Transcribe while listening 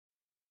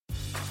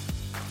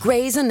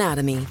Grey's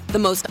Anatomy, the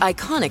most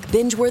iconic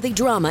binge-worthy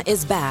drama,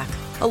 is back,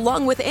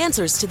 along with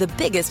answers to the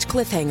biggest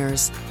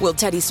cliffhangers. Will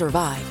Teddy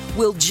survive?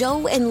 Will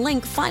Joe and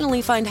Link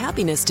finally find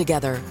happiness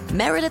together?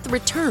 Meredith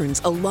returns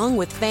along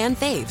with fan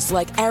faves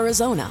like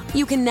Arizona.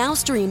 You can now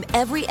stream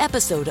every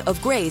episode of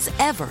Grey's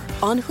ever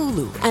on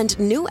Hulu, and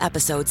new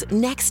episodes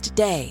next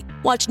day.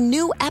 Watch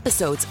new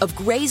episodes of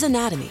Grey's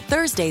Anatomy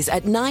Thursdays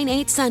at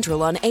 9/8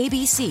 Central on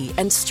ABC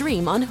and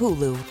stream on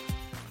Hulu.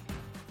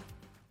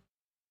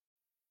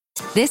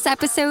 This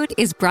episode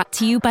is brought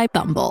to you by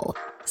Bumble.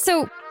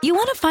 So, you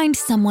want to find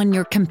someone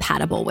you're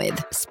compatible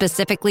with,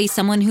 specifically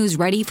someone who's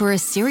ready for a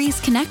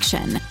serious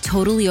connection,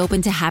 totally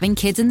open to having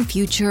kids in the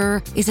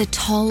future, is a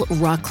tall,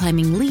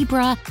 rock-climbing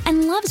Libra,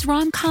 and loves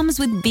rom-coms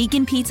with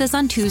vegan pizzas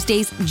on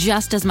Tuesdays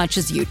just as much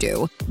as you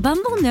do.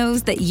 Bumble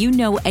knows that you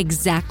know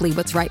exactly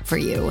what's right for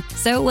you.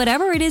 So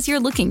whatever it is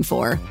you're looking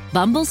for,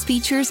 Bumble's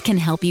features can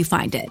help you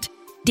find it.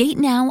 Date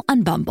now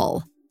on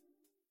Bumble.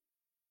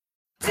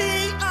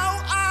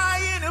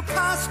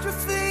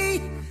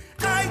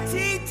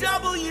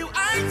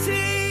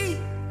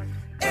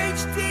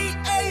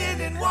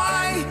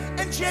 D-O-I-N-apostrophe-I-T-W-I-T-H-D-A-N-N-Y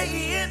and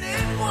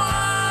J-E-N-N-Y.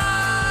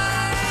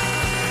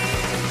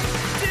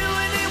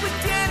 Doing it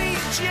with Danny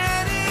and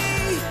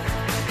Jenny.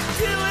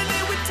 Doing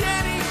it with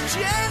Danny and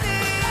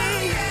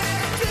Jenny.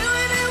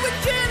 Doing it with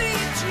Danny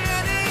and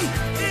Jenny.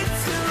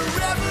 It's a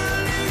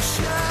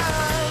revolution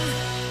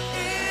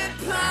in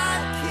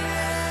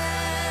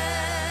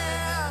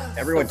podcast.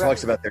 Everyone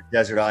talks about their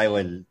desert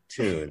island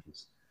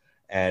tunes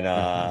and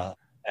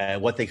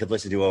what they could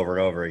listen to over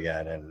and over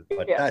again,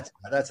 but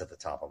that's at the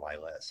top of my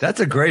list. That's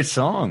a great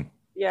song.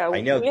 Yeah, I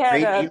know. We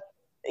had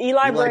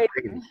Eli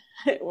Braden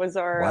was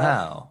our.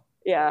 Wow.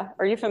 Yeah,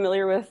 are you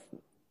familiar with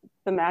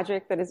the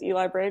magic that is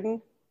Eli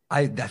Braden?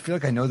 I feel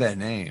like I know that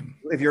name.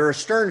 If you're a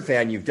Stern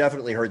fan, you've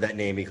definitely heard that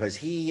name because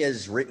he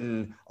has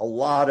written a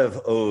lot of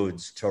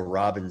odes to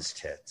Robin's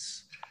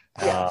tits.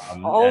 Yeah,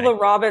 all the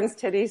Robin's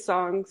titty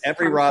songs.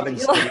 Every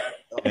Robin's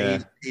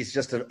titty.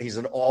 He's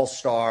an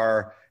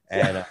all-star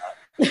and.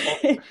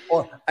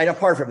 Well, and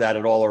apart from that,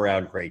 an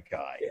all-around great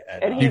guy.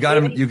 And, you got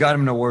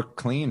him to work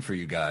clean for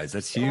you guys.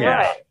 That's huge.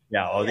 Yeah.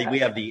 Yeah. Oh, we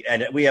have the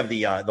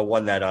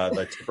one that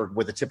the Tipper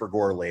with the Tipper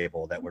Gore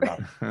label that we're not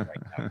right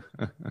now.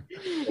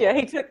 Yeah,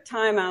 he took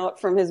time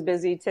out from his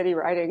busy titty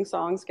writing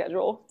song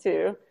schedule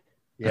to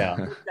put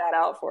that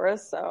out for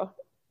us. So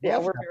yeah,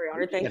 we're very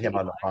honored. Thank you. Get him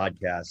on the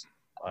podcast.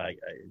 I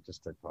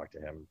just to talk to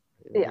him.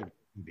 He'd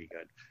be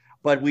good.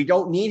 But we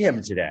don't need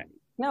him today.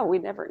 No, we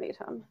never need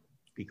him.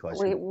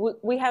 Because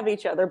we have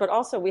each other, but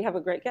also we have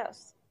a great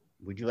guest.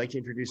 Would you like to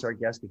introduce our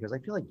guest? Because I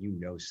feel like you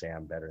know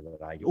Sam better than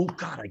I do. Oh,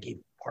 God, I gave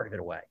part of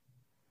it away.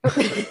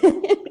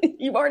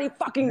 You've already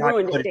fucking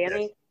ruined it,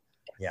 Danny.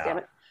 Yeah. Damn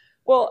it.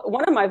 Well,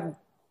 one of my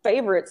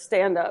favorite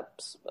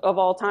stand-ups of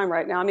all time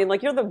right now. I mean,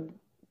 like, you're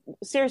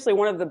seriously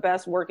one of the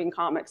best working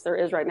comics there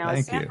is right now.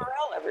 Thank Sam you.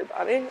 Burrell,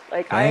 everybody.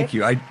 Thank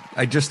you.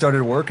 I just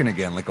started working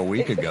again like a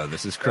week ago.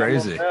 This is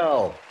crazy.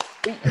 Oh,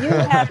 you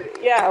have,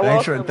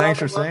 thanks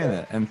for saying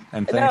that, and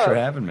thanks for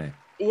having me.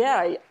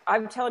 Yeah,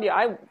 I'm telling you,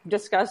 I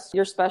discussed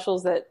your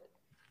specials that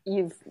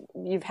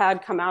you've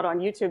had come out on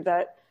YouTube.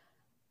 That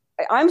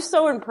I'm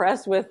so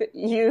impressed with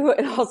you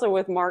and also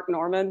with Mark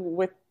Norman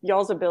with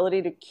y'all's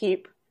ability to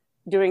keep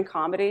doing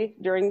comedy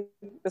during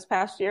this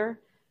past year.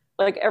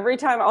 Like every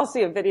time I'll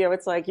see a video,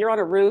 it's like you're on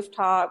a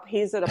rooftop,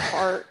 he's at a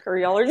park, or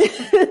y'all are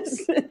just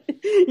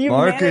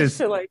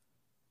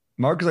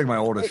Mark is like my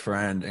oldest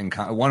friend and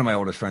one of my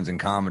oldest friends in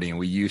comedy.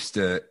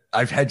 And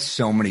I've had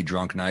so many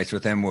drunk nights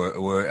with him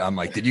where I'm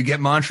like, did you get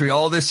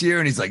Montreal this year?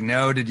 And he's like,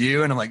 no, did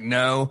you? And I'm like,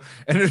 no.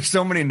 And there's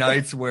so many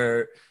nights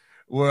where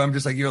I'm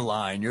just like, you're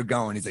lying, you're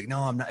going. He's like, no,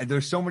 I'm not.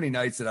 There's so many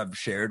nights that I've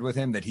shared with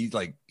him that he's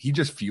like, he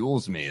just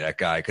fuels me, that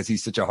guy, because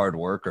he's such a hard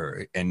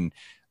worker. And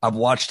I've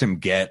watched him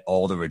get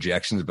all the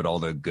rejections, but all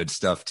the good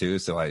stuff too.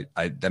 So I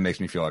that makes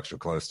me feel extra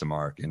close to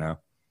Mark, you know?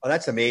 Oh,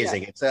 that's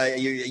amazing. Yeah. It's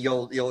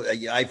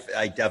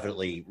I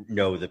definitely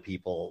know the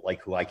people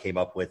like who I came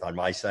up with on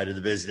my side of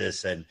the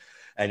business, and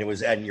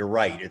you're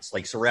right. It's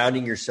like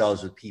surrounding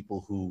yourselves with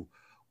people who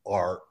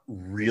are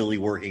really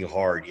working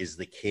hard is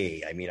the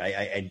key. I mean,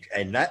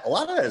 and that, a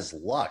lot of that is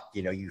luck.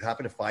 You know, you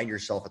happen to find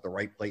yourself at the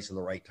right place in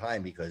the right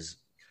time because,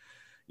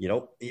 you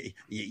know,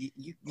 you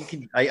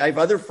can. I have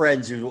other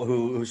friends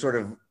who sort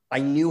of I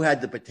knew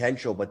had the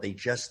potential, but they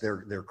just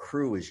their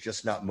crew is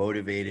just not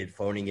motivated,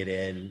 phoning it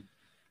in.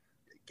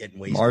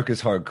 Mark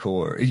is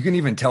hardcore. You can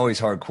even tell he's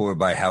hardcore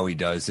by how he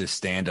does his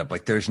stand-up.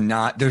 Like there's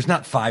not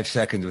 5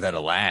 seconds without a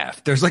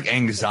laugh. There's like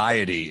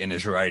anxiety in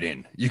his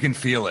writing. You can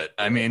feel it.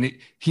 I mean,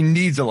 he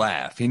needs a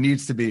laugh. He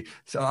needs to be.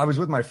 So I was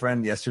with my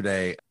friend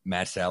yesterday,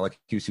 Matt Salek,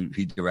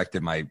 he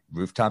directed my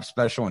rooftop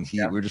special, and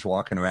we were just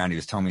walking around. He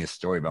was telling me a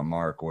story about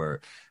Mark where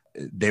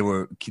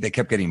they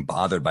kept getting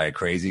bothered by a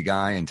crazy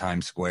guy in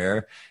Times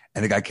Square,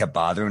 and the guy kept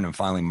bothering him.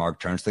 Finally, Mark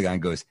turns to the guy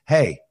and goes,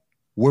 "Hey,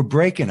 we're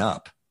breaking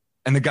up."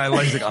 And the guy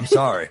was like, I'm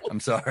sorry.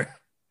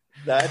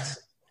 That's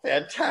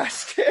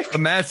fantastic. But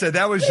Matt said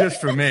that was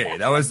just for me.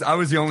 I was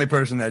the only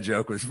person that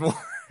joke was for.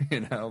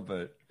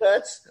 but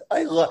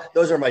I love,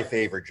 those are my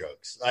favorite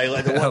jokes. I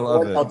love the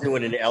one I'll do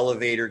in an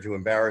elevator to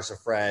embarrass a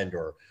friend,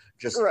 or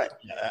just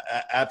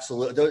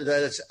absolutely.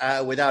 That's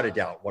without a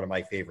doubt one of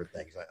my favorite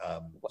things.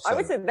 I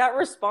would say that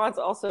response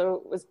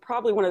also was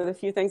probably one of the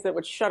few things that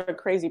would shut a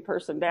crazy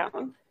person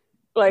down.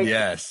 Like,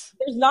 yes,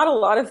 there's not a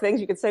lot of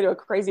things you could say to a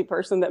crazy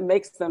person that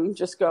makes them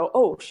just go,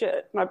 "Oh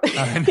shit, my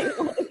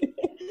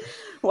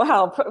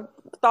wow."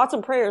 Thoughts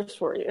and prayers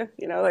for you,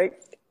 like.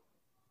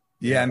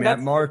 Yeah, I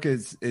mean, Mark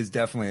is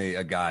definitely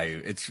a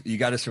guy. You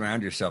got to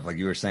surround yourself, like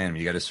you were saying.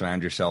 You got to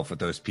surround yourself with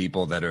those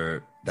people that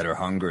are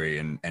hungry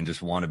and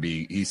just want to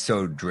be. He's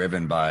so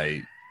driven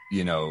by,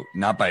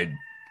 not by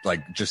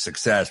like just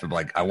success, but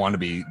like I want to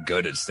be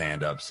good at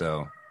stand up.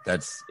 So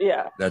that's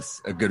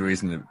a good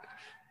reason to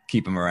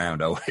keep him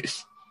around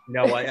always.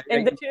 No,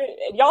 and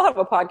y'all have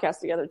a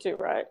podcast together too,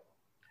 right?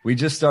 We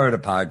just started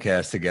a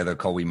podcast together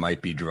called We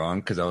Might Be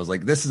Drunk, because I was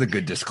like, this is a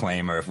good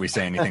disclaimer if we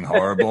say anything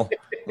horrible.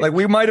 Like,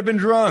 we might have been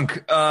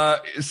drunk. We have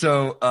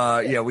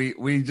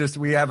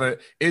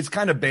it's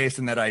kind of based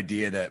on that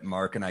idea that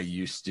Mark and I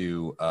used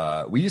to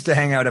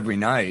hang out every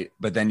night,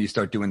 but then you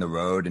start doing the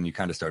road and you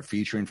kind of start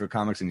featuring for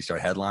comics and you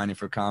start headlining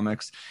for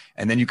comics.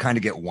 And then you kind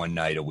of get one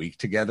night a week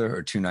together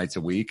or 2 nights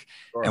a week.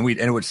 Sure. And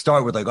it would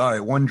start with like, all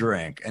right, 1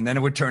 drink. And then it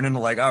would turn into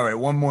like, all right,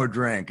 1 more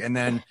drink. And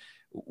then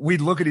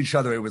we'd look at each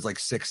other. It was like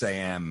 6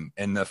 a.m.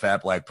 in the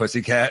Fat Black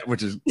Pussycat,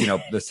 which is,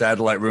 the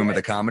satellite room of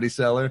the Comedy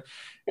Cellar.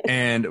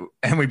 And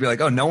we'd be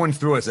like, oh, no one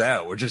threw us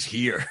out. We're just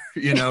here,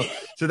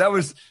 So that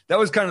was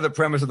kind of the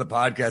premise of the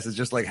podcast, is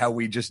just like how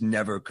we just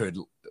never could.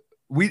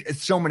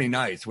 It's so many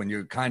nights when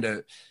you're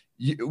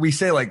we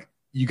say like,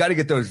 you got to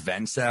get those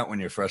vents out when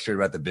you're frustrated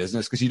about the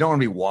business, because you don't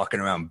want to be walking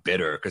around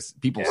bitter because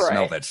people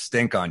smell that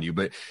stink on you.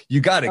 But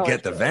you got to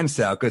get the vents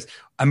out, because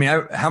I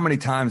mean, how many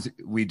times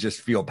we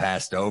just feel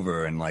passed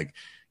over, and like,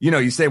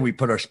 you say we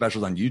put our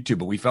specials on YouTube,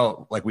 but we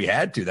felt like we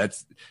had to.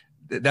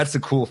 That's the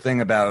cool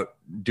thing about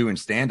doing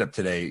stand up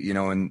today.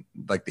 In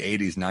like the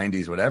 80s,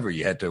 90s, whatever,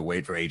 you had to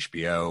wait for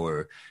HBO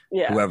or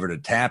whoever to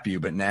tap you.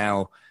 But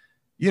now,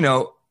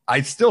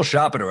 I'd still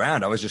shop it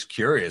around. I was just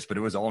curious, but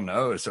it was all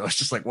no's. So I was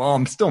just like, well,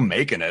 I'm still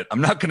making it.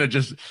 I'm not going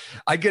to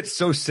I get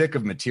so sick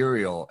of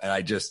material, and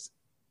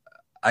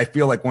I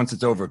feel like once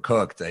it's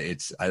overcooked,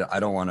 I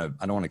don't want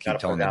to keep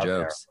telling the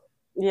jokes.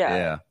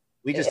 Yeah.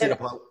 We just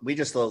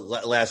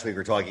last week we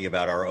were talking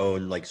about our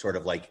own, like, sort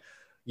of like,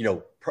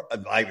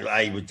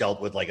 I dealt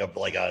with like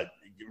a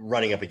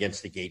running up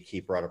against the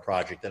gatekeeper on a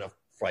project that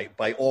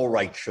by all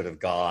rights should have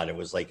gone. It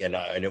was like, and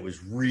it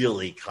was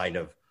really kind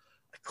of,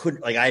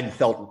 I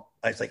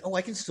was like, oh,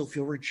 I can still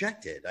feel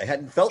rejected. I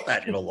hadn't felt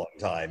that in a long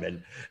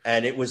time.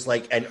 And it was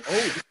like,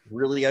 this is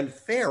really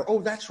unfair.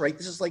 Oh, that's right.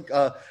 This is like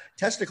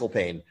testicle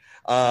pain.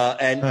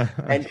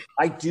 And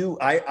I do,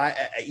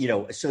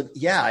 so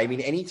yeah, I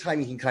mean,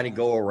 anytime you can kind of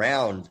go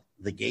around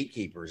the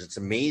gatekeepers, it's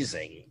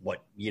amazing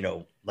what,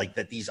 like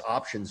that these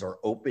options are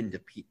open to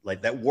people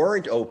like that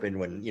weren't open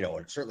when,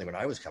 certainly when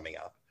I was coming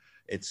up.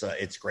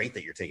 It's great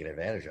that you're taking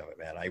advantage of it,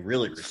 man. I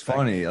really respect It's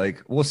funny. it.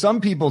 Like, well,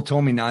 some people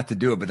told me not to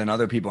do it, but then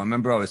other people, I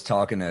remember I was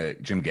talking to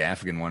Jim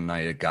Gaffigan one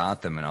night at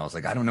Gotham, and I was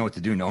like, I don't know what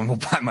to do. No one will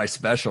buy my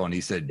special. And he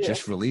said,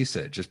 just release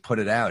it. Just put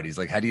it out. He's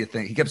like,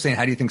 he kept saying,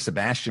 how do you think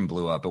Sebastian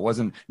blew up?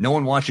 No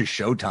one watches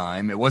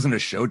Showtime. It wasn't a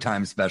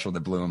Showtime special that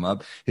blew him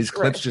up. His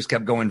clips just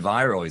kept going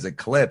viral. He's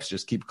like,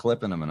 just keep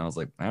clipping them. And I was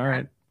like, all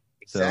right.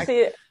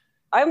 Exactly. See,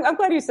 I'm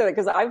glad you said it,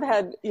 because I've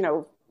had,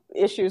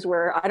 issues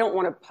where I don't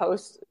want to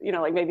post,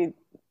 like maybe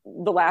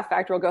the Laugh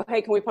Factory will go,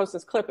 hey, can we post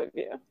this clip of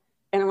you?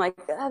 And I'm like,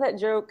 that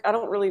joke, I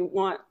don't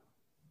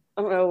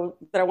know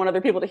that I want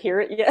other people to hear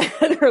it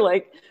yet. Or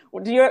like,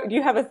 do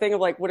you have a thing of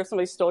like, what if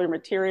somebody stole your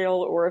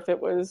material, or if it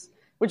was,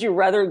 would you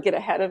rather get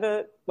ahead of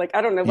it? Like,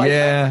 I don't know. Like,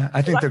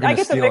 I think they're going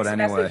to steal it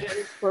anyway.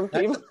 From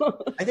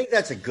people. I think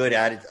that's a good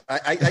attitude.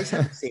 I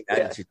have the same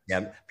attitude to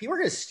them. People are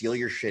going to steal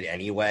your shit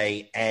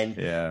anyway,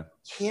 and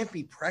can't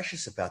be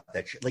precious about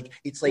that shit. Like,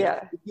 it's like,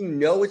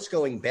 if it's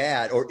going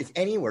bad, or if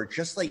anywhere,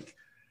 just like,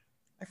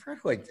 I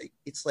forgot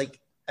it's like,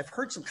 I've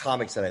heard some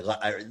comics that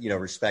I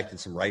respect, and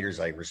some writers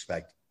I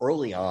respect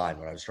early on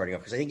when I was starting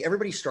off, because I think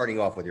everybody's starting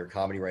off, whether you're a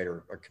comedy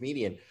writer or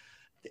comedian,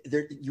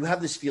 you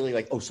have this feeling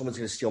like, oh, someone's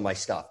going to steal my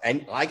stuff.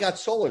 And I got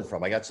stolen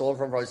from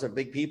some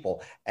big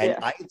people. And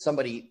I had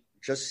somebody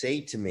just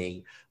say to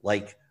me,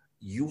 like,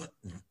 you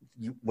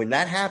when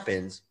that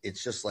happens,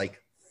 it's just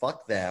like,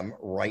 fuck them,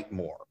 write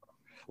more.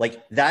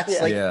 Like, that's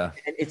and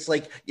it's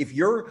like,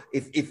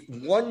 if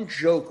one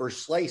joke or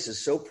slice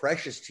is so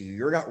precious to you,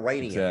 you're not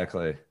writing it.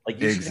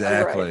 Like,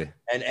 exactly.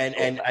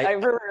 And I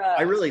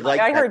really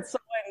like I heard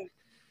someone,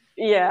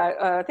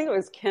 I think it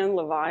was Ken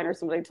Levine or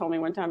somebody told me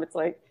one time, it's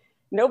like,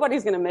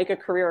 nobody's going to make a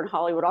career in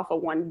Hollywood off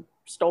of one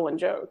stolen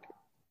joke.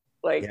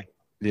 Like,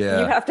 you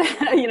have to,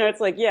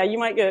 it's like,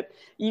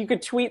 you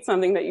could tweet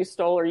something that you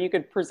stole, or you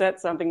could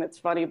present something that's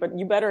funny, but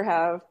you better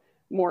have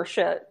more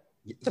shit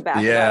to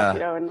back it up,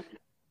 and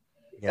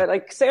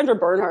like Sandra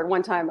Bernhard,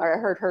 one time I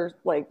heard her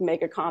like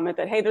make a comment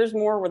that, hey, there's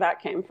more where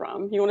that came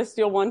from. You want to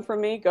steal one from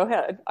me? Go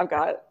ahead. I've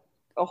got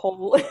a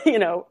whole,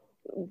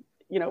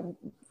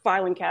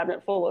 filing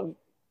cabinet full of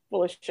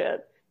full of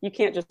shit. You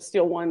can't just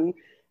steal one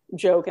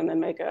joke and then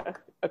make a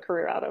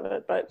career out of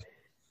it. But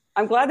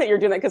I'm glad that you're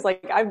doing that, because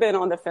like I've been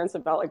on the fence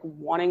about like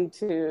wanting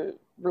to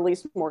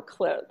release more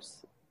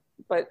clips.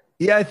 But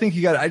yeah, I think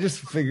I just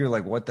figure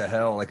like, what the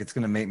hell? Like, it's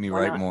going to make me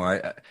write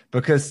more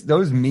because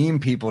those meme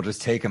people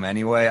just take them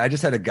anyway. I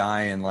just had a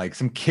guy in like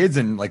some kids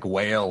in like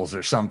Wales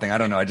or something. I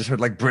don't know. I just heard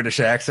like British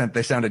accent.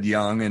 They sounded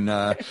young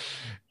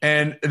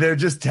and they're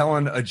just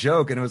telling a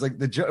joke. And it was like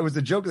it was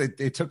the joke that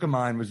they took him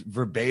on was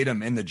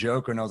verbatim in the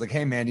joke. And I was like,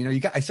 hey man,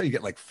 I saw you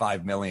get like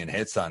 5 million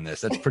hits on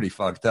this. That's pretty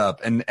fucked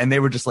up. And they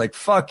were just like,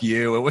 fuck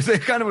you.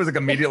 It kind of was like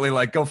immediately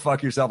like, go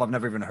fuck yourself. I've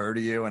never even heard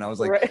of you. And I was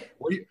like, right.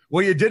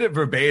 Well, you did it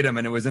verbatim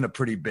and it was in a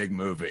pretty big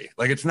movie.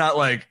 Like, it's not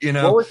like,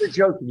 What was the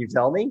joke? Can you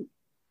tell me?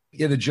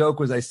 Yeah. The joke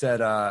was, I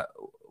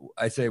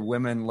say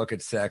women look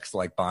at sex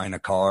like buying a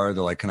car.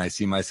 They're like, can I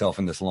see myself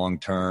in this long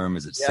term?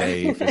 Is it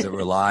safe? Is it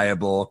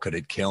reliable? Could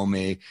it kill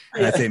me?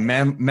 And I say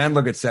men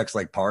look at sex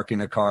like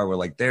parking a car. We're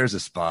like, there's a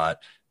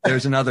spot.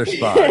 There's another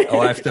spot. Oh,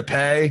 I have to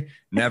pay?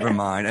 Never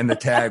mind. And the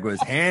tag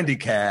was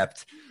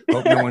handicapped.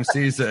 Hope no one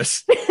sees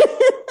this.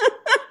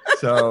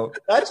 So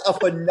that's a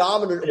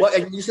phenomenal.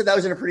 And you said that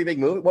was in a pretty big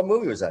movie. What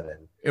movie was that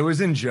in? It was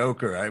in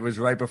Joker. It was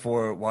right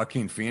before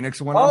Joaquin Phoenix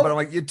went on. But I'm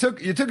like, you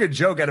took a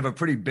joke out of a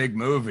pretty big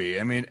movie.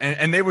 I mean,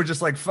 and they were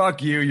just like,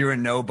 fuck you. You're a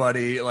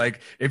nobody.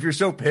 Like, if you're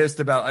so pissed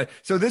about,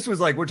 so this was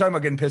like, we're talking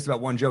about getting pissed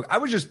about one joke. I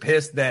was just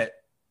pissed that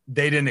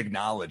they didn't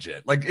acknowledge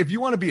it. Like, if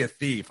you want to be a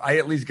thief, I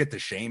at least get to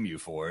shame you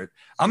for it.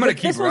 I'm going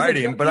to keep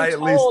writing, but I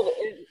at least.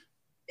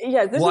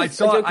 Yeah.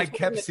 I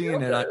kept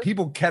seeing it.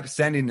 People kept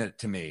sending it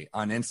to me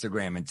on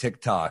Instagram and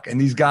TikTok,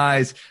 and these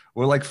guys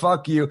were like,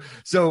 "Fuck you."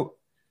 So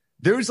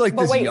there was like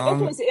this young.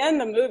 This was in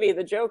the movie.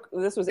 The joke.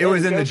 This was. It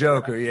was in the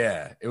Joker.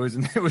 Yeah, it was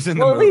in the movie.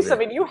 Well, at least I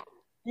mean,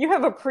 you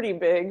have a pretty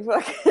big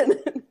fucking.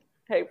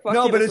 Hey, fuck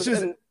no, you, but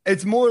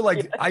it's more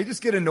like I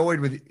just get annoyed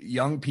with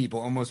young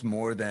people almost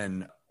more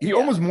than.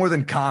 Almost more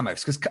than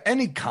comics, because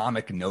any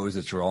comic knows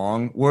it's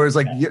wrong. Whereas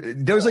like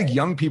there's like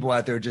young people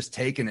out there just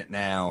taking it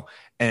now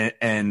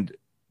and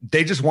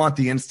they just want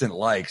the instant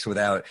likes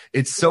without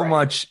it's so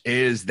much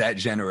is that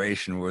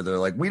generation where they're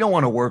like, we don't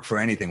want to work for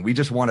anything. We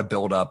just want to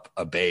build up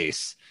a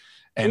base.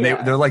 And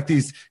they're like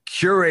these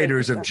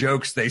curators of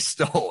jokes they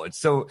stole.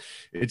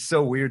 It's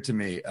so weird to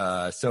me.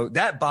 So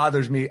that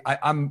bothers me.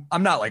 I'm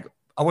not like,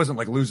 I wasn't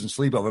like losing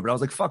sleep over it, but I was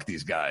like, fuck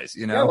these guys,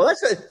 Yeah, well,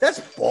 that's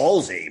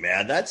ballsy,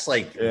 man. That's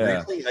like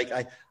really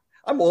like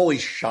I'm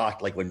always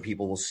shocked like when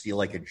people will steal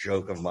like a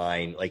joke of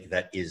mine like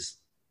that is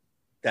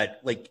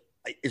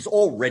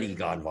already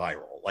gone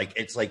viral. Like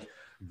it's like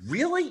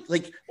really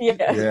like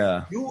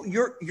you're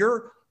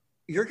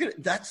gonna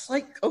that's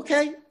like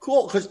okay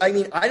cool because I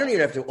mean I don't even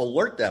have to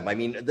alert them. I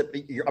mean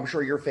I'm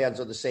sure your fans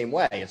are the same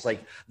way. It's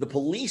like the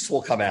police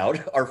will come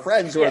out, our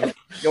friends or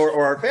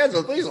our fans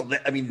of the police.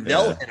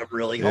 They'll hit them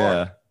really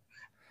hard.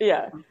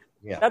 Yeah.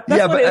 That's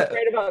what is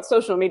great about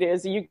social media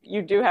is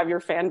you do have your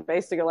fan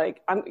base to go like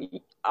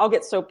I'll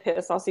get so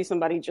pissed. I'll see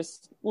somebody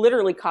just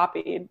literally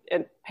copied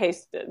and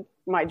pasted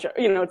my joke.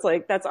 It's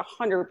like that's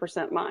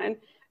 100% mine.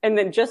 And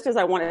then just as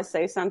I want to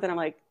say something, I'm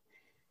like,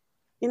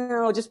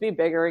 just be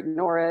bigger,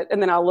 ignore it.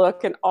 And then I'll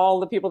look and all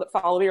the people that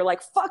follow me are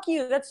like, fuck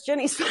you. That's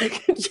Jenny's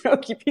fucking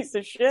joke, you piece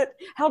of shit.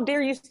 How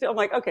dare you steal? I'm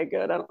like, okay,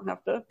 good. I don't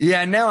have to.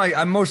 Yeah. Now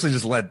I mostly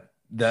just let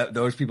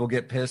those people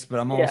get pissed, but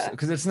I'm also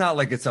because it's not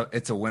like it's a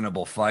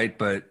winnable fight,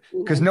 but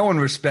because no one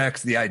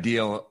respects the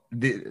idea of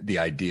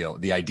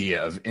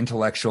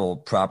intellectual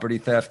property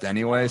theft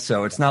anyway.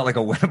 So it's not like a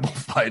winnable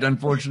fight,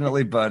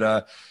 unfortunately.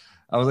 But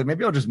I was like,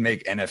 maybe I'll just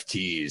make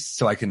NFTs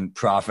so I can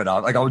profit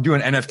off. Like I'll do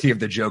an NFT of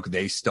the joke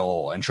they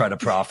stole and try to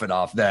profit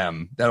off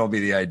them. That'll be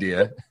the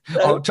idea.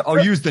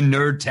 I'll use the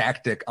nerd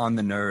tactic on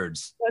the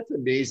nerds. That's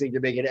amazing to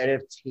make an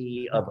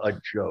NFT of a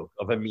joke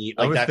of a meme. Like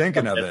I was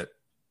thinking of it.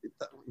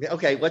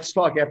 Okay, let's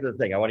talk after the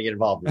thing. I want to get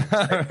involved in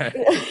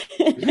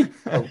this.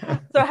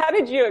 So how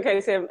did you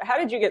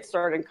get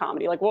started in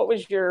comedy? Like what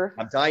was your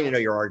I'm dying to know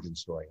your origin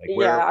story.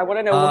 Like, I want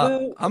to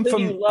know who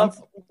you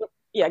love.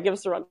 Give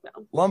us a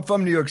rundown. Well, I'm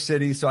from New York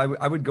City, so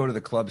I would go to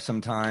the club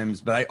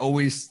sometimes, but I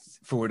always,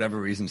 for whatever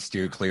reason,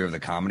 steered clear of the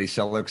Comedy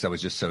Cellar because I was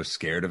just so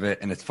scared of it.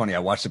 And it's funny, I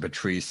watched the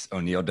Patrice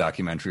O'Neal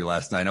documentary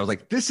last night, and I was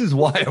like, this is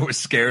why I was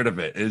scared of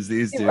it, is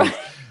these dudes.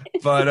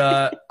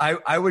 But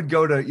I would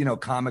go to,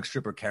 comic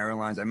strip or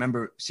Caroline's. I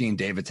remember seeing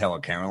Dave Attell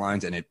at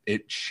Caroline's, and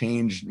it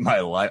changed my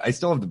life. I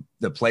still have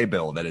the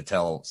playbill that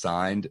Attell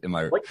signed in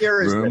my room.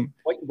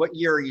 What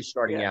year are you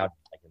starting out?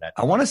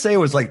 I want to say it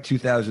was like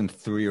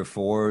 2003 or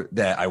 4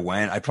 that I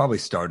went. I probably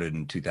started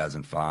in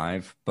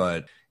 2005,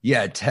 but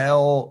yeah,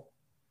 Attell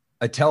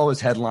was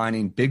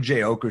headlining, Big J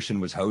Okerson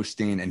was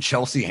hosting, and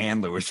Chelsea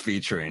Handler was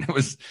featuring.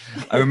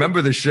 I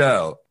remember the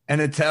show,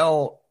 and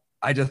Attell,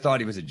 I just thought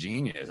he was a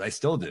genius. I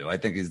still do. I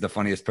think he's the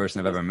funniest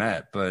person I've ever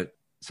met. But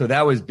so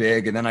that was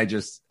big, and then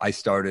I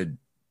started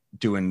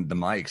doing the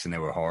mics, and they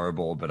were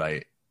horrible,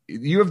 but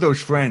you have those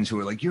friends who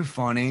are like, you're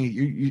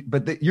funny,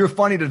 but you're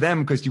funny to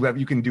them because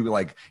you can do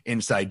like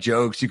inside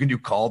jokes, you can do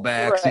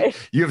callbacks, right.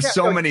 you have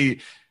so many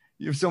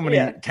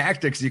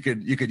tactics you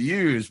could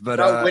use,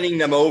 but winning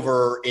them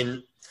over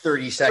in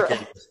 30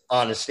 seconds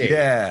on a stage.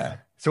 Yeah.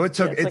 So it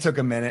took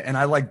a minute, and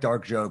I like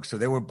dark jokes. So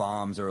there were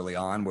bombs early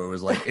on where it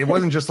was like, it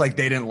wasn't just like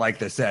they didn't like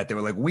the set. They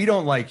were like, we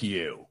don't like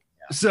you.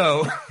 Yeah.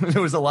 So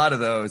there was a lot of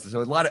those.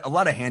 So a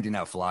lot of handing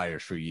out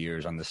flyers for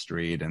years on the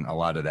street and a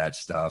lot of that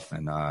stuff.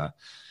 And, wow.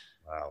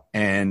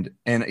 And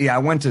yeah, I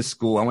went to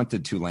school. I went to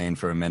Tulane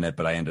for a minute,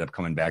 but I ended up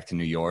coming back to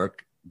New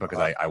York because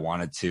I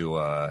wanted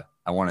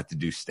to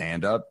do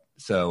stand up.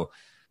 So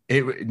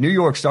New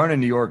York, starting in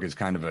New York is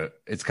kind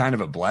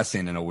of a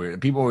blessing in a weird.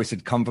 People always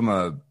said come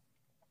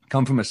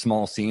from a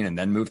small scene and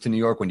then move to New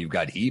York when you've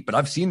got heat. But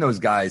I've seen those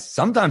guys.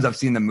 Sometimes I've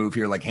seen them move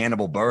here like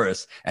Hannibal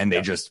Buress and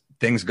they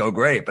things go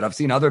great. But I've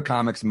seen other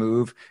comics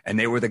move and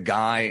they were the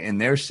guy in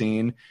their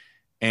scene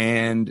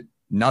and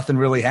nothing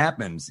really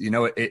happens. You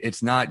know,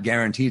 it's not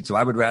guaranteed. So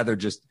I would rather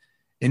just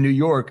in New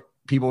York,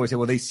 people always say,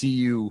 well, they see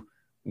you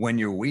when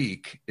you're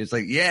weak. It's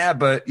like, yeah,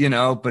 but you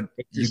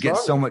get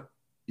so much.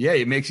 Yeah,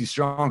 it makes you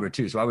stronger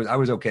too. So I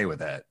was okay with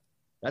that.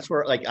 That's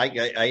where like I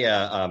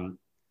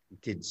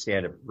did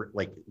stand up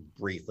like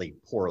briefly,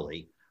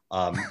 poorly.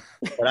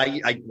 But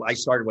I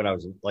started when I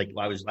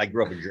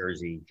grew up in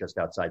Jersey, just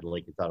outside the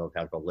Lake Tunnel,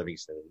 town called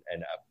Livingston.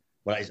 And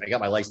when I got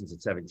my license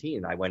at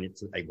 17, I went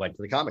to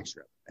the comic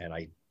strip and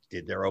I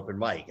did their open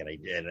mic and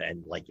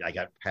I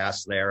got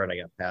passed there and I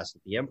got passed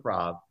at the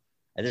Improv.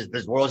 And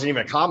this wasn't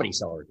even a Comedy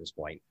Cellar at this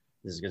point.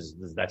 This is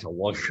because that's how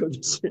long ago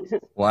this is.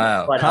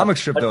 Wow. But, comic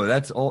strip though,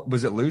 that's all.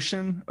 Was it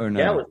Lucian or no?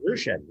 Yeah, it was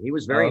Lucian. He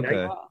was very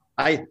nice.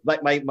 My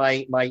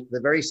the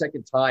very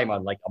second time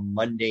on like a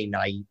Monday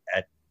night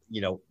at,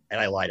 and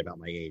I lied about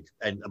my age,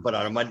 but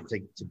on a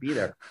Monday to be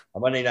there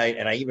on Monday night,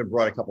 and I even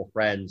brought a couple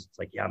friends. It's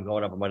like, yeah, I'm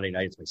going up on Monday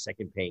night. It's my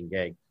second paying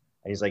gig.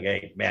 And he's like,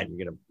 hey man,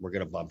 we're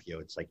gonna bump you.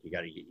 It's like, you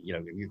gotta,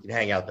 you can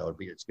hang out though.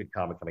 It's good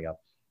comic coming up.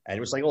 And it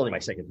was like only my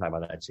second time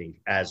on that stage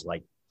as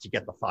like to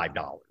get the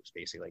 $5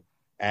 basically.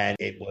 And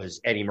it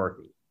was Eddie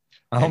Murphy.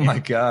 Oh my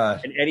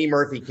God. And Eddie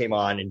Murphy came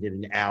on and did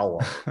an hour.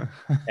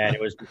 And it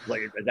was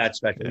like that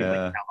special, like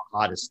the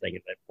hottest thing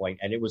at that point.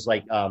 And it was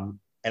like, and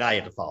I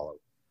had to follow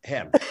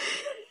him.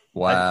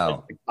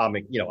 Wow. I'm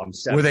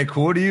 7. Were they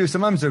cool to you?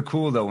 Sometimes they're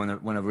cool though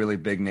when a really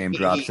big name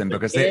drops in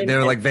because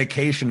they're like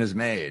vacation is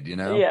made,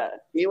 Yeah.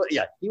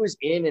 He was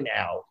in and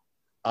out.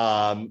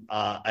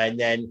 And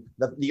then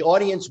the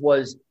audience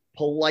was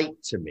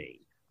polite to me.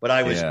 But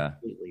I was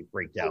completely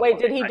freaked out. Wait,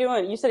 did he do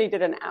it? You said he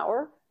did an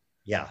hour?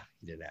 Yeah,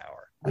 he did an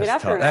hour. I mean,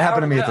 after that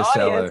happened to me at the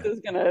Cellar. The audience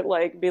is gonna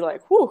like be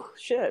like, "Whew,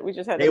 shit, we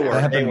just had." They were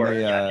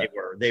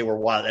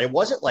wild. And it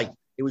wasn't like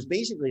it was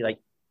basically like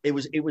it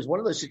was one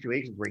of those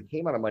situations where he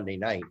came on a Monday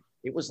night.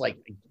 It was like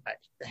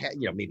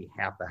maybe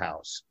half the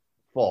house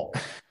full,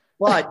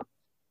 but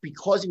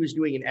because he was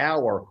doing an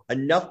hour,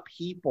 enough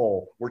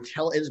people were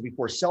telling. It was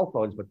before cell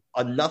phones, but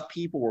enough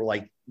people were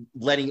like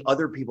letting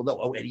other people know,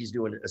 oh, Eddie's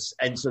doing this.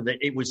 And so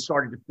that it was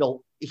starting to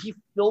fill. He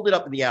filled it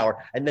up in the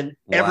hour, and then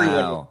everyone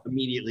was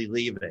immediately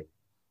leaving.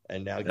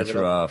 And now that's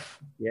rough.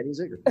 Yeah, he's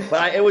ignorant.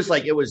 But it was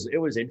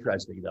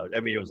interesting though.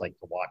 I mean, it was like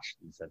to watch.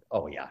 He said,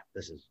 oh yeah,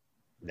 this is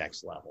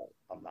next level.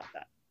 I'm not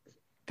that.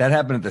 That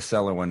happened at the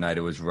Cellar one night.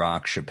 It was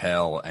Rock,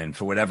 Chappelle, and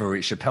for whatever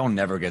reason, Chappelle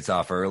never gets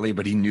off early,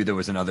 but he knew there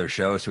was another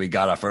show, so he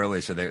got off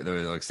early. So they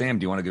were like, Sam,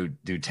 do you want to go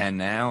do 10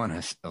 now? And I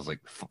was like,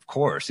 of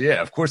course.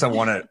 Yeah, of course I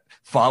want to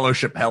follow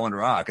Chappelle and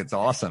Rock. It's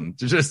awesome.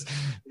 To just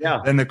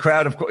And the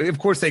crowd, of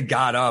course, they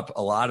got up,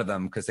 a lot of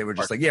them, because they were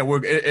just like, yeah,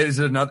 is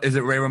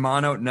it Ray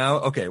Romano? No?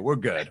 Okay, we're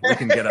good. We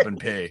can get up and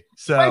pee.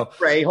 So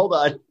Ray, hold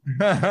on.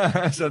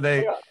 So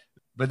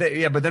but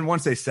then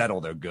once they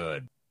settle, they're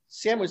good.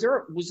 Sam, was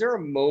there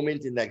a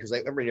moment in that, because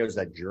everybody knows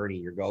that journey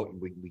you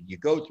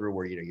go through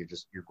where you're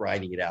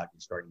grinding it out, you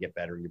start to get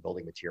better, you're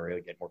building material,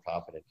 you get more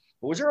confident.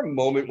 But was there a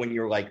moment when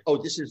you're like, oh,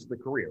 this is the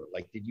career?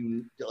 Like, did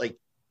you like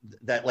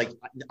that? Like,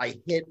 I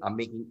can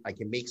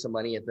make some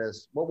money at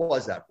this. What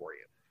was that for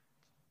you?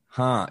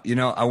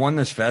 I won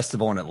this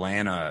festival in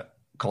Atlanta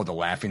called the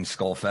Laughing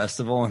Skull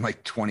Festival in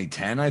like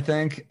 2010, I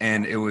think,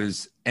 and it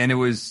was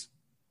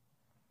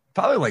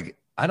probably like,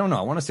 I don't know,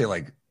 I want to say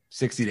like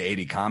 60 to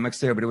 80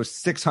 comics there, but it was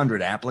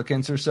 600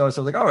 applicants or so.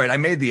 So I was like, all right, I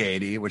made the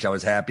 80, which I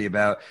was happy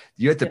about.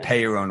 You had to pay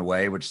your own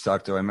way, which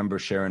sucked. I remember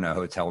sharing a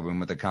hotel room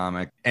with a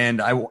comic,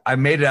 and I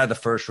made it out of the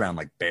first round,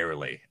 like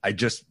barely. I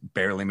just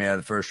barely made it out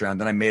of the first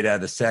round. Then I made it out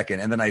of the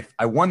second. And then I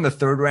won the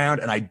third round,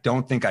 and I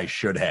don't think I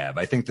should have.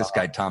 I think this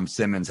guy, Tom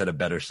Simmons, had a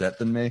better set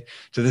than me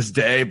to this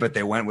day, but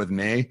they went with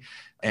me.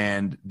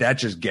 And that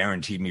just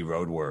guaranteed me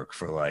road work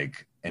for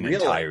like an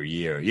entire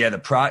year. Yeah,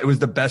 it was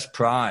the best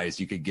prize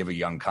you could give a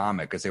young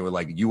comic, because they were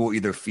like, you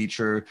will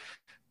feature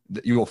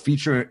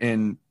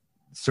in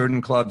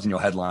certain clubs and you'll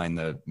headline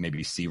the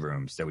maybe C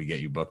rooms that we get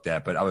you booked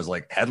at. But I was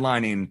like,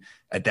 headlining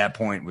at that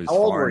point was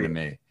foreign to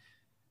me.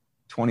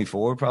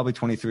 24, probably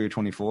 23 or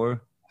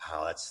 24.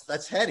 Wow,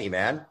 that's heady,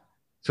 man.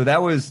 So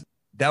that was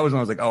when I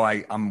was like, oh,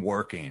 I'm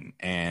working.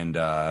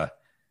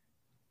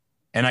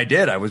 And I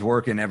did. I was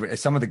working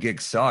some of the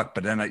gigs sucked,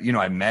 but then I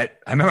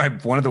remember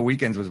one of the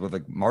weekends was with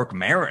like Mark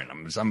Maron.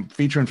 I'm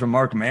featuring for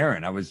Mark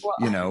Maron. I was,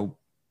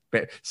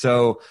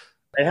 so.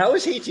 And how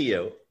was he to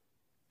you?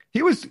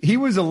 He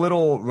was a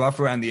little rough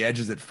around the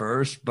edges at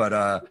first,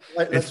 but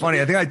it's funny.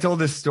 I think I told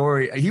this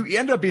story. He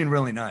ended up being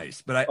really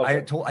nice, but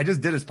I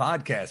just did his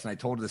podcast and I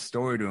told this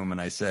story to him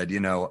and I said,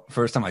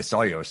 first time I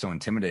saw you, I was so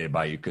intimidated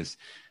by you because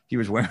he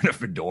was wearing a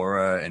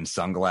fedora and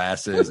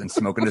sunglasses and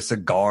smoking a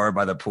cigar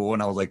by the pool,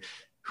 and I was like,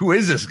 who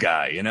is this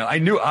guy? I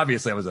knew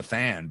obviously I was a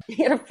fan.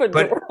 He had a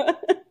fedora.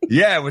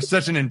 Yeah, it was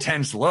such an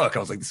intense look. I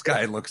was like, this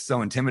guy looks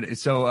so intimidating.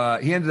 So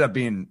he ended up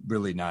being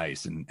really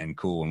nice and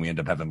cool, and we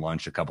ended up having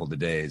lunch a couple of the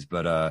days.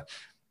 But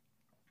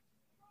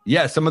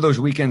yeah, some of those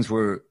weekends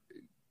were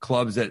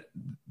clubs that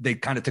they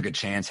kind of took a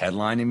chance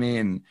headlining me,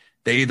 and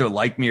they either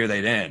liked me or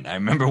they didn't. I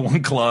remember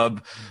one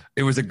club,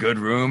 it was a good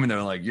room, and they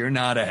were like, you're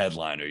not a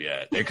headliner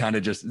yet. They kind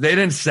of they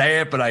didn't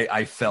say it, but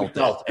I felt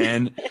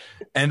it.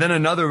 And then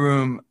another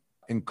room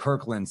in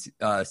Kirkland,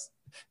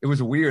 it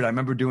was weird. I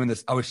remember doing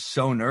this. I was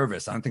so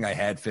nervous. I don't think I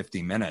had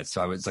 50 minutes.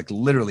 So I was like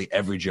literally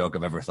every joke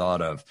I've ever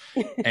thought of.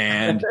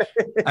 And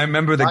I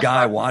remember the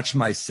guy watched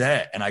my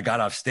set and I got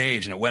off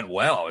stage and it went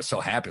well. I was so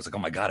happy. I was like, oh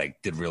my God, I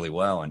did really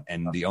well.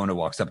 And the owner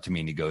walks up to me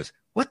and he goes,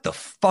 what the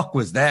fuck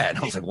was that? And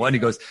I was like, what? And he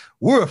goes,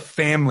 we're a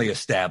family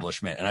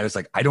establishment. And I was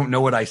like, I don't know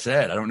what I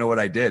said. I don't know what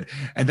I did.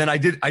 And then I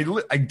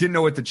didn't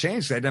know what to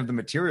change because I didn't have the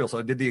material. So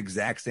I did the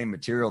exact same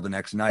material the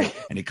next night.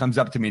 And he comes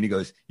up to me and he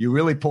goes, you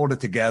really pulled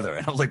it together.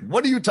 And I was like,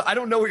 what are you, I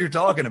don't know what you're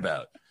talking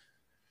about.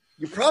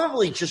 You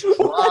probably just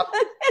dropped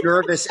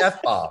nervous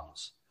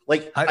F-bombs.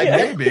 Like,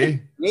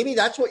 maybe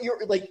that's what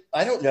you're like.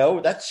 I don't know.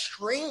 That's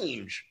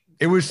strange.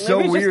 It was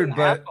so weird,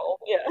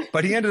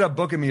 but he ended up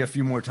booking me a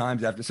few more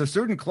times after. So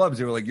certain clubs,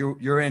 they were like,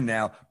 you're in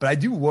now. But I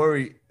do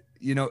worry,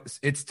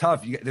 it's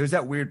tough. There's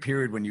that weird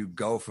period when you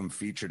go from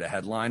feature to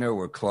headliner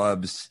where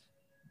clubs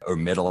or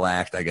middle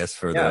act, I guess,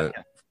 for the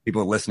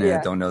people listening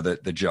that don't know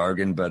the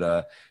jargon,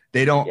 but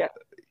they don't. Yeah.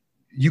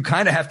 You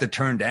kind of have to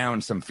turn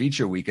down some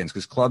feature weekends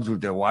because clubs would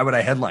go, why would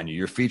I headline you?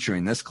 You're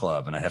featuring this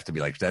club. And I'd have to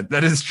be like,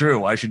 that is true.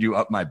 Why should you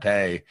up my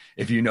pay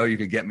if you know you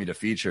could get me to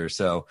feature?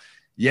 So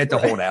you had to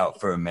hold out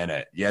for a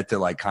minute. You had to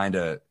like kind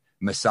of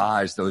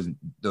massage those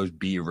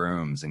B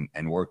rooms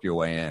and work your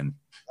way in.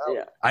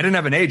 Yeah. I didn't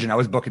have an agent. I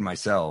was booking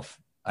myself.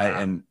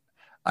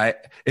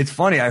 It's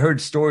funny. I heard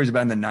stories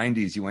about in the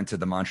 90s, you went to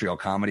the Montreal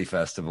Comedy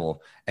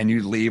Festival and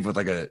you'd leave with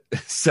like a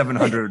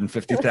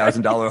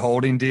 $750,000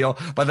 holding deal.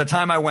 By the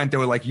time I went, they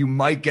were like, you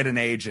might get an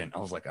agent. I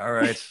was like, all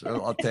right,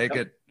 I'll take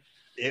it.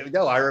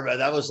 No, I remember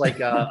that was like,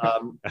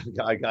 God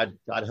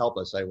help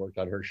us. I worked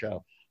on her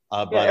show.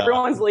 But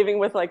everyone's leaving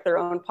with like their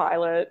own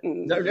pilot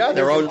and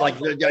their own like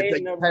on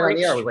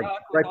the air was like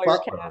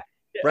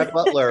Brett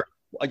Butler.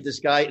 Like this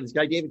guy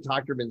David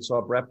Tochterman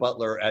saw Brett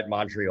Butler at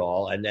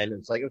Montreal, and then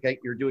it's like, okay,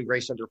 you're doing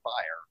Grace Under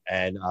Fire,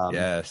 and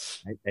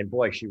yes, and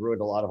boy, she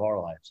ruined a lot of our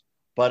lives.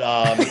 But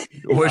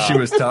she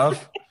was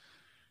tough.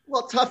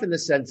 Well, tough in the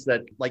sense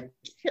that like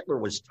Hitler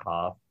was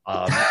tough.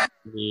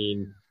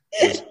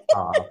 Was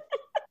tough.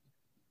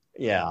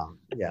 Yeah.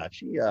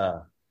 She.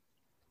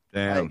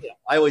 Damn.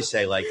 I always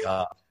say like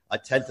a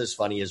tenth as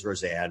funny as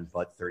Roseanne,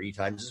 but 30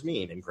 times as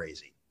mean and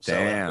crazy. So,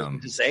 damn.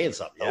 Just saying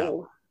something. Yeah.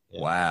 Oh.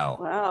 Yeah.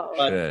 Wow.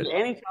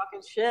 Annie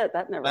talking shit.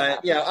 That never happened.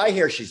 Yeah, I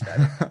hear she's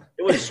better.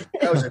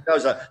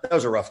 That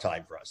was a rough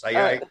time for us.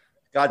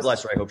 God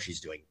bless her. I hope she's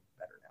doing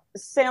better now.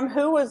 Sam,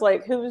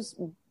 who's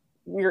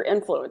your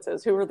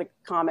influences? Who were the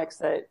comics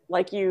that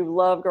like you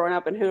loved growing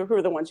up, and who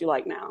are the ones you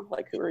like now?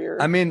 Like who are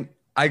your? I mean,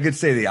 I could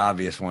say the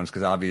obvious ones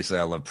because obviously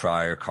I love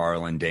Pryor.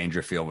 Carlin.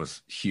 Dangerfield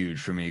was huge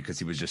for me because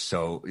he was just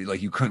so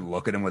like you couldn't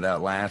look at him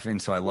without laughing.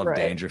 So I love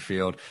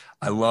Dangerfield.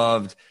 I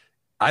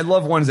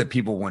love ones that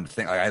people wouldn't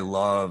think. Like, I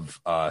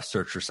love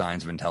Search for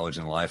Signs of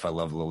Intelligent Life. I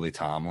love Lily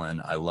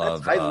Tomlin. I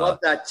love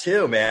that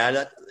too,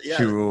 man.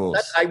 She rules.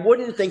 I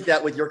wouldn't think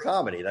that with your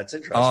comedy. That's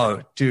interesting.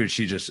 Oh, dude,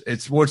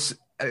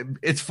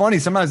 it's funny.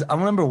 Sometimes I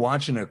remember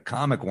watching a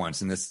comic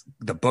once, and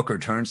the booker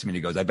turns to me and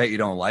he goes, "I bet you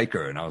don't like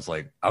her." And I was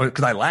like,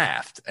 because I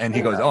laughed, and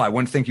he goes, "Oh, I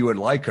wouldn't think you would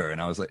like her."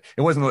 And I was like,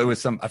 it was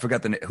some, I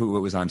forgot who it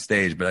was on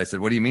stage, but I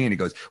said, "What do you mean?" He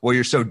goes, "Well,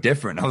 you're so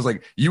different." And I was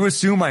like, "You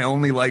assume I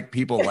only like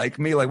people like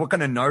me? Like, what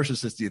kind of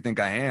narcissist do you think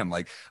I am?"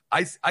 Like,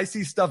 I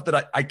see stuff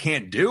that I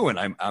can't do, and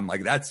I'm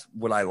like, that's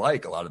what I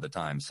like a lot of the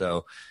time.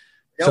 So,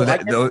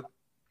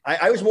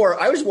 I was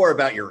more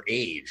about your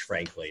age,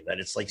 frankly, that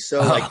it's like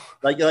so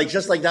like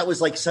just like that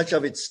was like such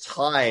of its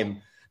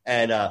time.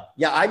 And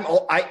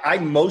I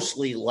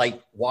mostly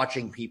like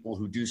watching people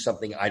who do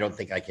something I don't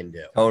think I can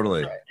do.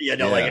 Totally.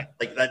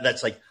 Like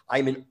that's like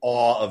I'm in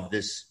awe of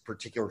this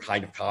particular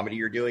kind of comedy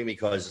you're doing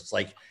because it's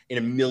like in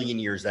a million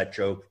years that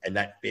joke and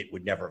that bit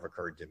would never have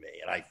occurred to me.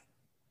 And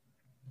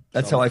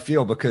that's how I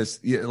feel because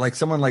like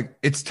someone like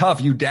it's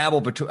tough. You dabble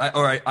between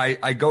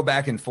I go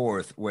back and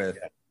forth with.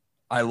 Yeah.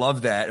 I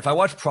love that. If I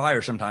watch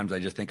Pryor, sometimes I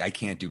just think I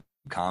can't do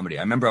comedy.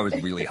 I remember I was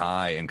really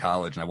high in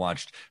college and I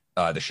watched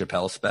the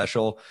Chappelle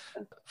special.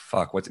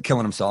 What's it?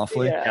 Killing Him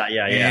Softly.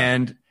 Yeah.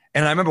 And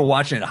I remember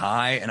watching it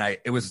high and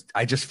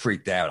I just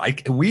freaked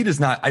out. Weed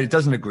is not, it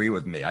doesn't agree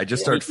with me. I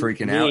just started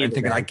freaking out and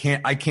thinking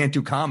I can't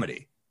do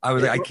comedy. I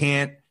was like, I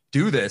can't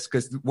do this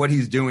because what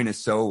he's doing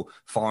is so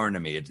foreign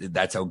to me.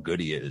 That's how good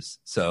he is.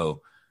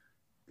 So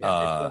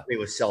It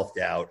was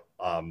self-doubt.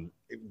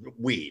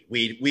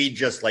 Weed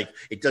just like,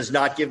 it does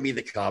not give me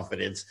the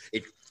confidence.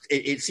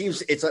 It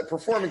seems it's a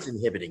performance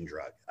inhibiting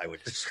drug, I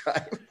would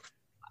describe.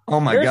 Oh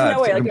my There's God.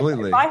 No way. Like,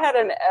 completely. if I had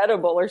an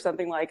edible or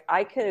something, like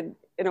I could,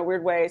 in a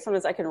weird way,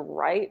 sometimes I can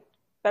write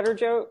better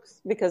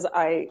jokes because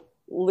I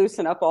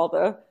loosen up all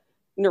the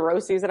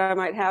neuroses that I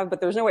might have, but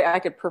there's no way I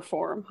could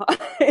perform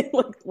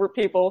like where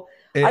people,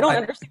 I don't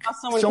understand how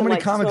someone so can, many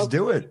like, comics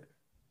do it.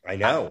 I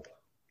know.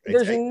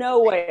 There's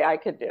no way I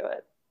could do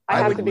it. I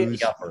have to be in a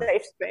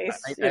safe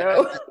space, you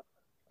know?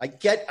 I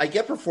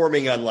get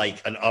performing on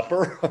like an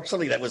upper or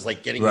something that was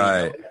like getting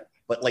right. me,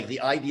 but like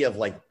the idea of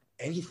like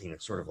anything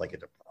that's sort of like a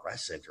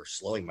depressant or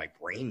slowing my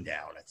brain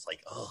down, it's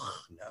like, oh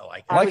no,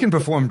 I can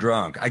perform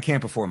drunk. I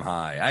can't perform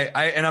high.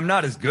 And I'm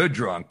not as good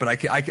drunk,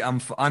 but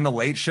I'm on the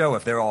late show.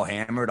 If they're all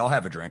hammered, I'll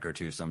have a drink or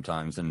two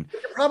sometimes. And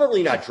you're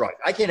probably not drunk.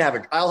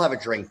 I'll have a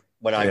drink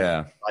when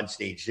I'm on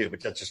stage too,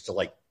 but that's just to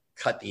like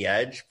cut the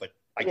edge. But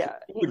I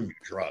wouldn't be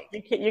drunk.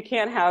 You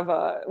can't have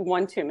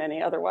one too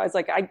many otherwise.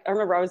 Like I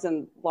remember I was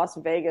in Las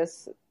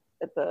Vegas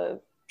at the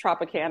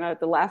Tropicana at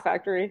the Laugh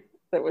Factory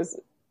that was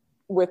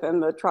within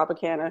the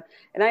Tropicana,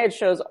 and I had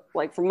shows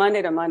like from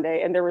Monday to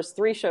Monday, and there was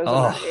 3 shows a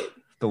night.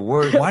 The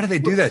word! Why do they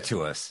do that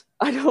to us?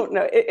 I don't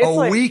know. It's a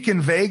like, week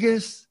in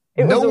Vegas.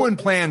 No one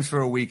plans for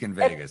a week in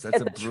Vegas.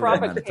 That's at the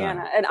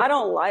Tropicana, and I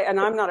don't like, and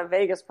I'm not a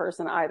Vegas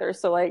person either.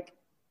 So like,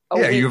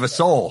 you have a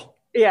soul.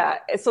 Yeah.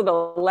 So the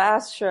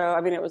last show,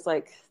 I mean, it was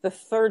like the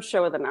 3rd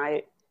show of the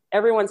night.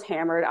 Everyone's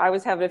hammered. I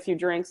was having a few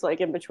drinks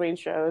like in between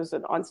shows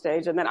and on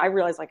stage. And then I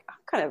realized like, I'm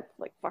kind of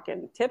like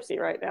fucking tipsy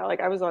right now. Like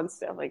I was on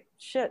stage, like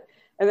shit.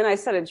 And then I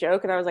said a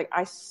joke and I was like,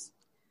 I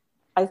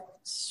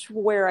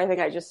swear, I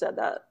think I just said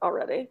that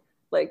already.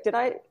 Like, did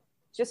I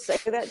just say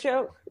that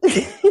joke?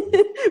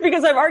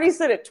 Because I've already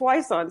said it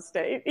twice on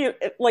stage.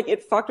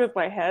 It fucked with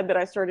my head that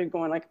I started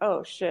going like,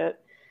 oh shit.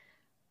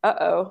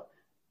 Uh-oh.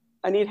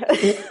 I need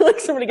like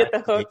somebody get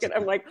the hook, and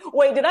I'm like,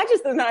 wait, did I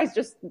just? And then I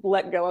just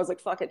let go. I was like,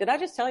 fuck it. Did I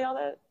just tell y'all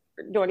that?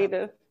 Or do I need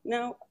to?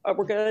 No,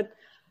 we're good.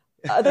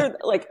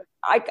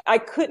 I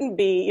couldn't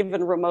be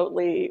even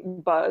remotely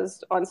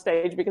buzzed on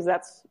stage because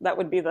that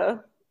would be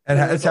the.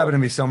 It's happened to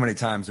me so many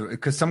times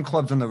because some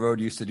clubs on the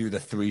road used to do the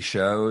 3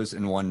 shows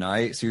in one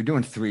night, so you're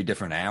doing 3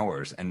 different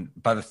hours, and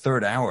by the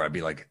 3rd hour, I'd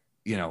be like,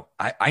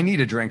 I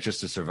need a drink just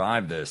to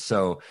survive this.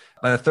 So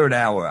by the 3rd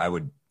hour, I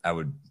would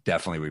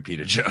definitely repeat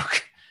a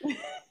joke.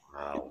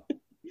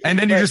 And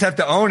then you just have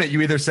to own it.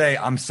 You either say,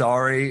 I'm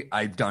sorry,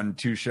 I've done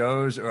 2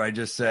 shows, or I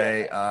just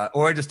say,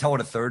 or I just tell it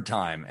a 3rd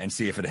time and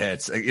see if it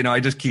hits. I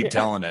just keep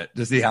telling it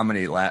to see how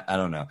many, I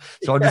don't know.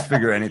 So I'll just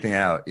figure anything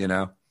out,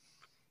 I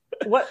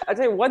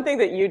tell you one thing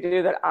that you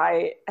do that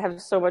I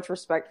have so much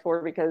respect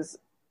for, because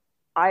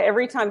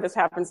every time this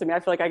happens to me,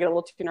 I feel like I get a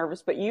little too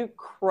nervous, but you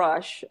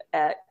crush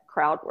at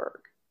crowd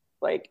work.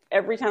 Like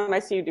every time I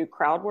see you do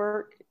crowd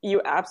work,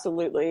 you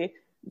absolutely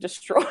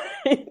destroy.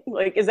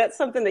 Like, is that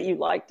something that you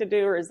like to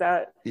do, or is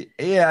that?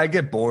 Yeah, I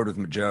get bored with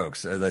my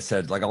jokes. As I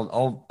said, like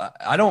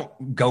I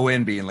don't go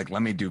in being like,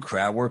 let me do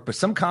crowd work, but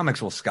some comics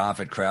will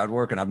scoff at crowd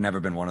work, and I've never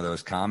been one of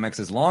those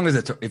comics. As long as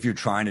if you're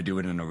trying to do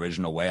it in an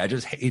original way, I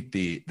just hate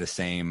the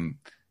same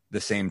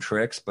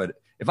tricks. But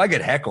if I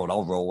get heckled,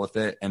 I'll roll with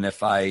it, and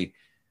if I'm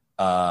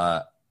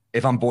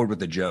bored with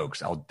the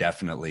jokes, I'll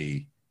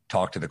definitely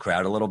talk to the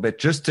crowd a little bit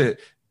just to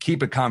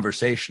keep it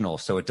conversational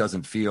so it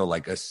doesn't feel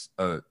like a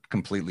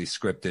completely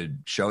scripted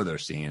show they're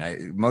seeing.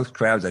 Most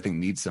crowds, I think,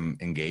 need some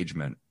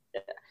engagement.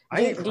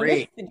 I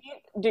agree.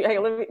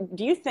 Do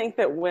you think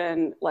that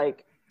when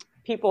like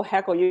people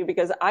heckle you,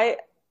 because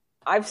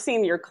I've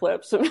seen your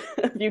clips of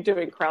you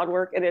doing crowd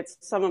work, and it's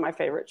some of my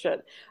favorite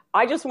shit.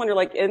 I just wonder,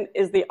 like,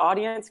 is the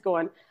audience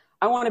going,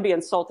 I want to be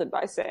insulted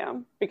by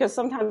Sam? Because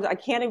sometimes I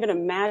can't even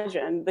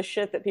imagine the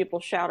shit that people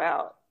shout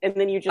out, and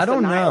then you just I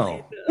don't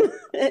know.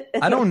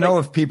 I don't know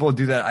like, if people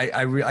do that.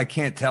 I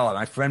can't tell.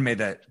 My friend made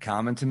that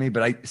comment to me,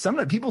 but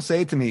some people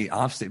say it to me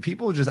offstage.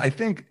 People just, I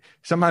think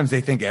sometimes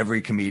they think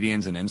every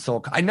comedian's an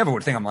insult. I never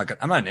would think I'm not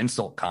an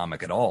insult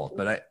comic at all.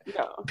 But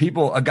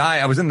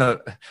I was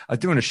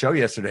doing a show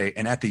yesterday,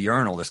 and at the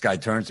urinal, this guy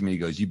turns to me, he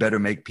goes, "You better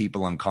make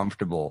people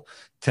uncomfortable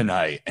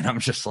tonight." And I'm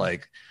just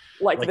like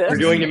this. You're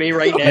doing to me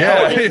right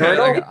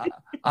now.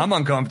 I'm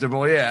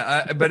uncomfortable.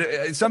 Yeah.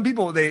 But some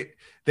people, they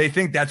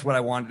think that's what I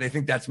want. They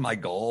think that's my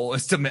goal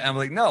is to, I'm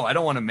like, no, I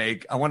don't want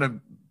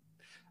to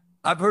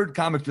I've heard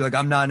comics be like,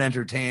 I'm not an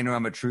entertainer.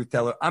 I'm a truth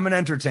teller. I'm an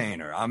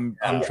entertainer. I'm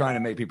trying to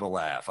make people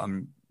laugh.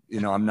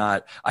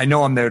 I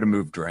know I'm there to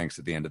move drinks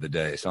at the end of the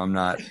day. So I'm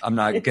not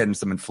getting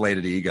some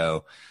inflated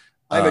ego.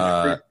 I'm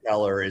a truth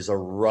teller is a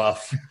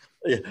rough,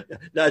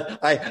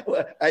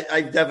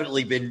 I've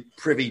definitely been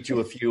privy to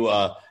a few,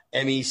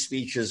 Emmy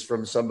speeches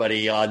from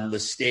somebody on the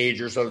stage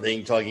or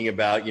something talking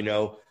about,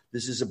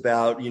 this is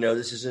about,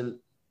 this is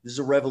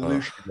a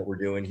revolution what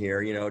we're doing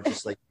here,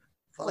 just like,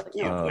 fuck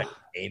you,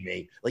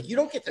 Amy. Like, you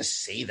don't get to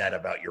say that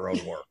about your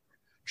own work.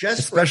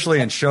 Especially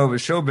in showbiz.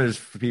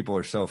 Showbiz people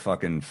are so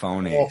fucking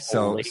phony.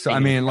 So I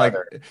mean, like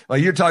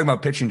you're talking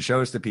about pitching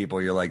shows to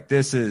people. You're like,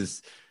 this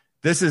is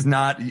this is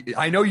not,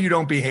 I know you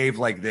don't behave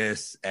like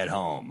this at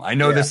home. I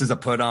know this is a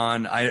put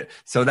on.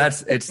 So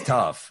it's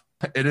tough.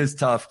 It is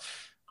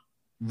tough.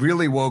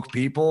 Really woke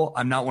people.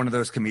 I'm not one of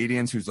those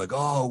comedians who's like,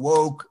 oh,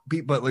 woke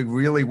people, but like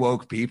really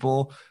woke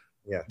people.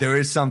 Yeah. There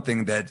is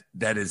something that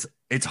is,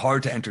 it's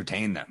hard to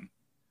entertain them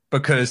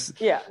because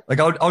like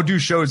I'll do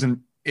shows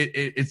and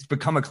it's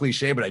become a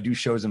cliche, but I do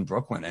shows in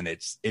Brooklyn and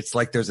it's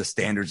like there's a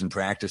standards and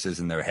practices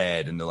in their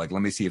head. And they're like,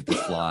 let me see if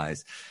this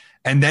flies.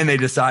 And then they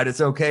decide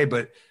it's okay.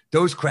 But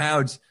those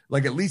crowds,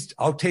 like at least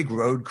I'll take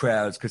road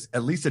crowds because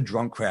at least a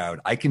drunk crowd,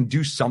 I can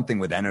do something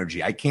with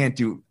energy. I can't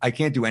do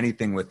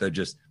anything with the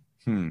just,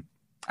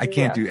 I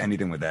can't do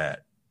anything with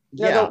that.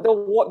 Yeah. The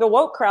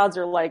woke crowds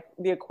are like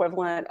the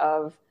equivalent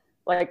of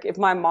like if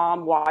my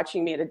mom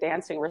watching me at a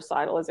dancing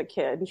recital as a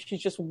kid and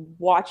she's just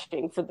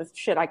watching for the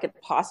shit I could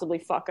possibly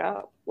fuck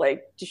up.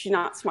 Like, does she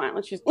not smile?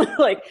 And she's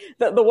like,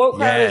 the woke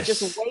crowd is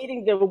just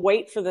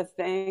wait for the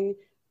thing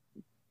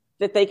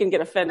that they can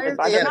get offended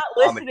by. They're not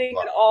listening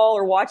at all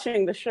or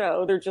watching the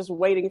show. They're just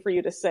waiting for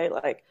you to say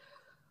like,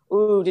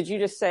 ooh, did you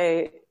just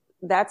say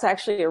that's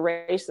actually a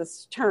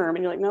racist term?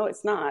 And you're like, no,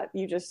 it's not.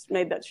 You just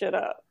made that shit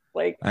up.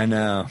 Like, I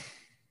know.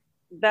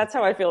 That's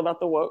how I feel about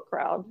the woke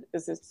crowd.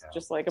 Is it's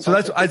just like a so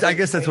that's I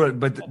guess that's what.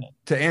 But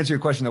to answer your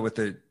question though, with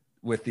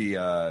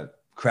the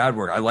crowd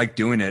work, I like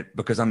doing it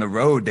because on the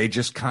road they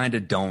just kind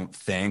of don't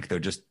think. They're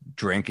just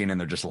drinking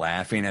and they're just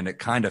laughing, and it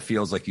kind of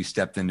feels like you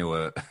stepped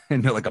into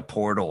like a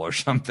portal or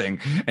something,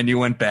 and you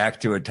went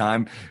back to a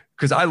time.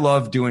 Because I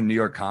love doing New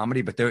York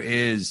comedy, but there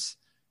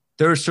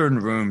are certain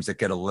rooms that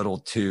get a little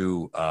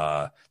too.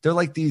 They're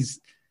like these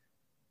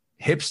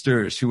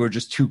hipsters who are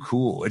just too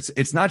cool.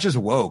 It's not just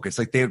woke. It's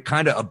like they're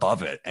kind of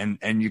above it,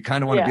 and you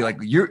kind of want to be like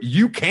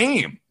you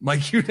came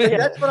like you did.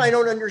 That's what I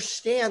don't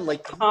understand.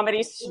 Like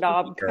comedy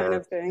snob kind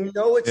of thing. You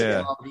know, it's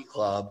a comedy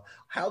club.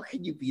 How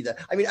can you be that?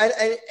 I mean,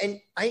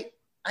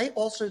 I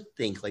also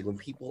think like when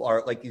people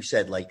are like you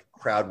said, like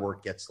crowd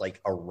work gets like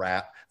a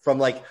rap from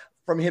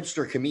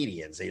hipster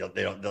comedians.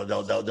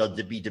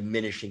 They'll be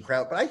diminishing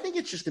crowd, but I think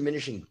it's just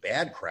diminishing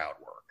bad crowd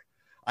work.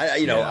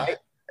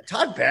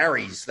 Todd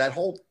Barry's that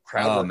whole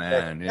crowd. Oh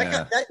man,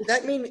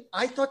 that mean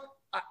I thought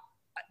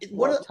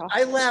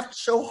I laughed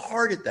so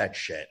hard at that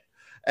shit,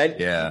 and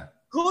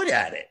good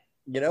at it.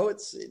 You know,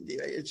 it's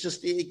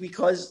just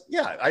because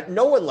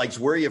no one likes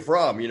where you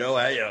from. You know,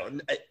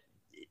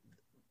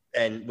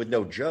 and with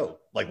no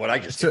joke, like what I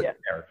just did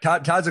there.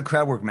 Todd's a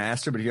crowd work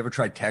master, but if you ever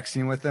tried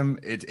texting with him,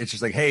 it's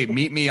just like, hey,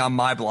 meet me on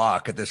my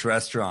block at this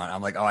restaurant.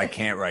 I'm like, oh, I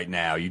can't right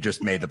now. You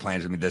just made the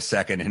plans with me this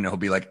second, and he'll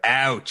be like,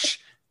 ouch.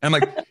 And I'm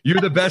like,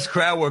 you're the best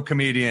crowd work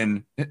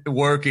comedian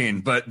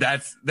working, but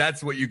that's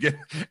what you get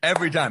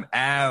every time.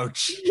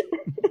 Ouch.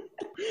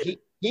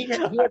 He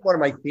had one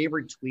of my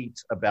favorite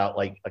tweets about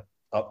like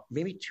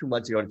maybe 2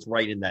 months ago. And it's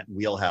right in that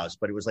wheelhouse,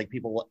 but it was like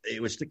it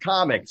was to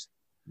comics.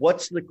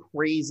 What's the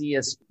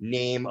craziest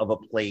name of a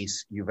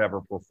place you've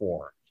ever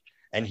performed?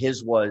 And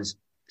his was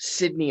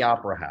Sydney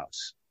Opera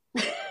House.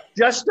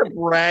 Just to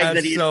brag that's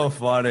that he's so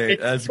funny.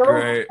 That's so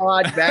great.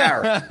 Todd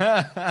Barry.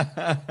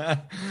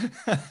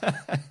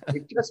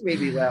 It just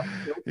made me laugh.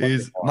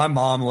 My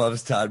mom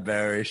loves Todd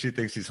Barry. She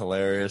thinks he's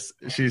hilarious.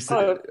 He's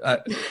one of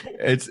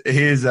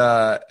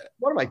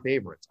my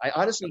favorites. I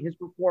honestly, his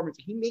performance,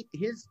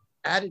 his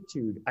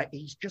attitude.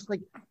 He's just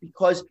like,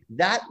 because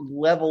that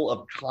level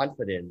of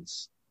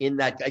confidence in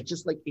that guy,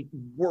 just like it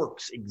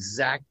works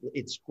exactly.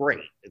 It's great.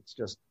 It's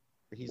just.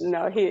 He's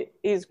great.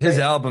 His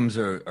albums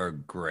are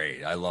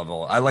great. I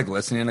like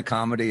listening to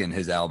comedy, and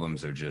his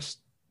albums are just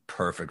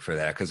perfect for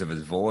that because of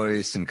his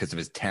voice and because of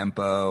his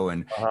tempo,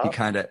 and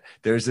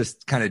there's this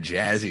kind of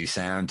jazzy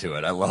sound to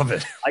it. I love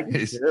it. I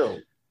do too.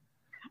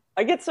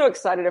 I get so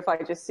excited if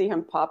I just see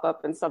him pop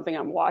up in something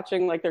I'm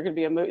watching, like there could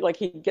be a movie, like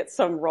he gets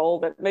some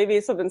role that maybe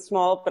is something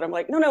small, but I'm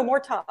like, no,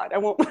 more Todd. I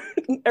won't.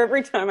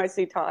 Every time I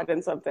see Todd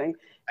in something,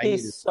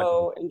 he's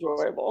so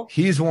enjoyable.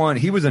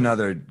 He was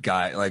another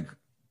guy like.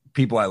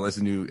 People I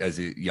listened to as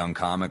a young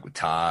comic with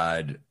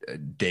Todd,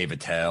 Dave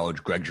Attell,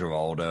 Greg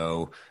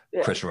Giraldo,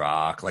 Chris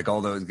Rock, like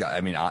all those guys.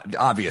 I mean,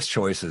 obvious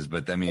choices,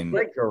 but I mean,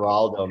 Greg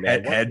Giraldo,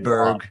 man,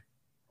 Hedberg.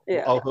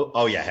 Yeah.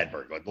 Oh yeah,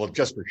 Hedberg. Well,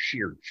 just for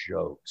sheer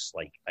jokes,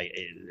 like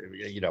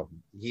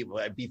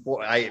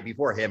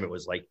before him, it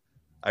was like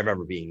I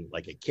remember being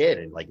like a kid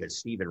and like a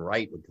Stephen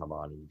Wright would come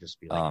on and just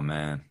be like, "Oh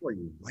man, how are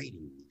you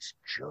writing these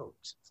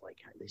jokes?" It's like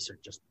these are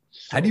just.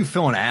 How do you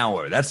fill an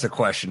hour? That's the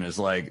question. Is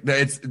like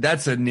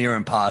that's a near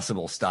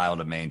impossible style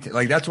to maintain.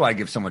 Like that's why I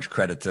give so much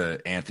credit to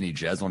Anthony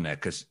Jeselnik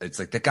because it's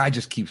like the guy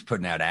just keeps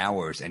putting out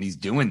hours and he's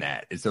doing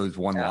that. It's those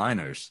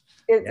one-liners.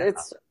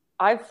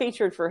 I've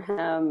featured for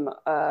him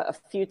a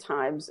few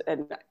times,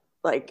 and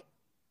like.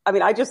 I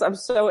mean, I'm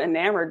so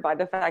enamored by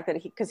the fact that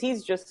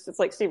it's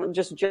like Stephen,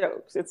 just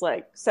jokes. It's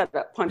like set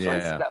up,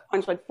 punchline, set up,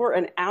 punchline for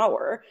an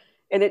hour.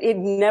 And it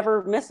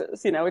never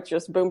misses, you know, it's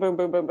just boom, boom,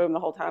 boom, boom, boom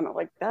the whole time. I'm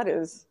like,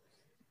 that's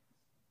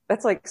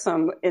like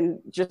some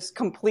just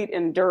complete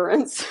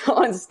endurance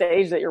on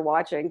stage that you're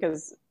watching.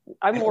 Cause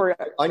I'm more,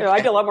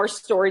 I do a lot more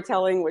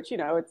storytelling, which, you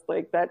know, it's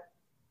like that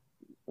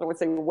I would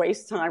say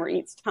wastes time or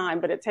eats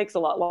time, but it takes a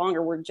lot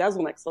longer. Where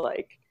Jeselnik's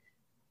like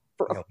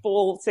for a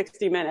full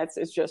 60 minutes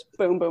is just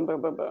boom, boom,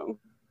 boom, boom, boom.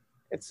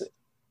 It's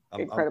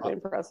incredibly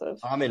impressive.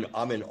 I'm in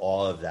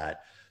awe of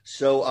that.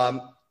 So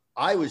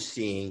I was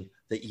seeing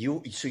that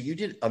you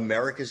did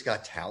America's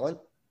Got Talent.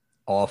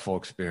 Awful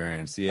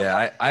experience.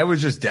 Yeah, I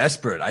was just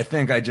desperate. I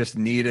think I just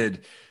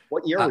needed.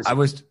 What year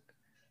was it?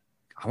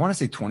 I want to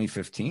say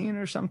 2015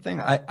 or something.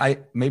 I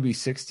maybe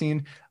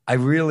 16. I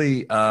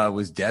really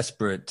was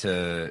desperate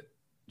to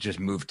just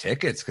move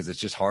tickets because it's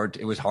just hard.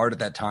 It was hard at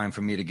that time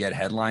for me to get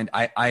headlined.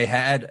 I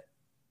had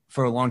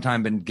for a long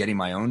time been getting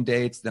my own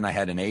dates. Then I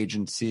had an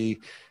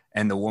agency,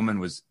 and I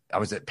was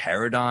at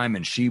Paradigm,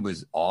 and she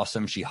was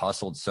awesome. She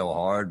hustled so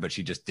hard, but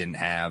she just didn't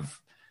have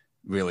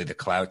really the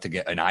clout to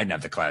get, and I didn't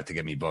have the clout to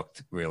get me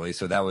booked really.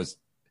 So that was,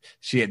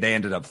 they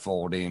ended up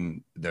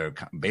folding their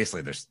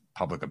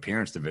public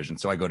appearance division.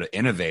 So I go to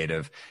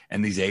Innovative,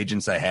 and these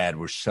agents I had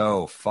were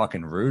so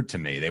fucking rude to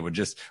me. They would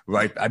just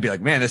write, I'd be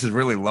like, man, this is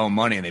really low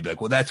money. And they'd be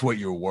like, well, that's what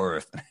you're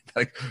worth.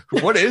 Like,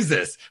 what is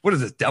this? What is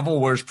this? Devil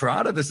Wears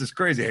Prada? This is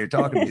crazy how you're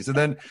talking to me. So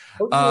then,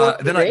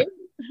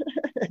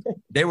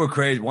 they were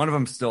crazy. One of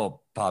them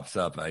still pops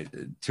up.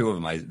 Two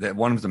of them,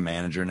 one of them's a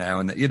manager now,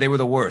 and they were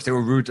the worst. They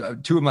were rude.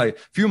 Few of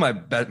my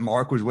best.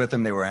 Mark was with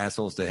him. They were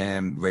assholes to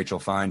him. Rachel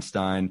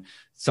Feinstein,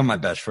 some of my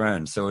best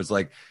friends. So it was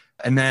like,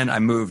 and then I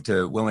moved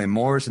to William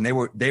Morris, and they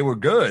were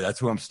good. That's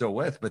who I'm still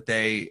with. But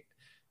they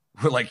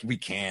were like, we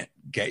can't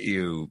get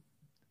you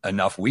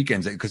enough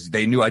weekends, because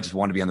they knew I just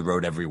wanted to be on the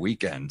road every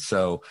weekend.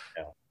 So.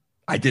 Yeah.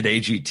 I did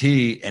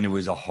AGT, and it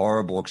was a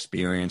horrible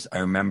experience. I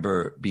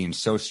remember being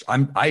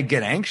I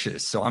get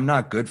anxious, so I'm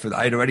not good for that.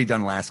 I'd already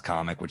done Last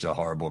Comic, which is a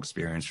horrible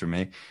experience for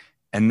me.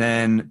 And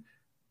then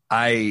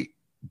I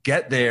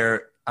get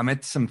there, I'm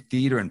at some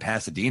theater in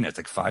Pasadena. It's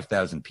like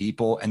 5,000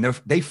 people, and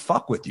they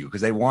fuck with you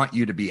because they want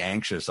you to be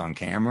anxious on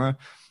camera.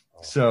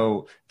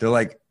 So they're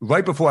like,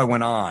 right before I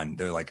went on,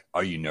 they're like,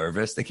 are you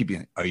nervous? They keep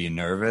being, are you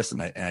nervous?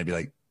 And I'd be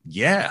like,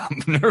 yeah,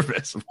 I'm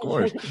nervous, of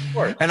course.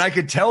 And I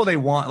could tell they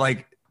want,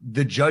 like,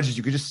 the judges,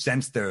 you could just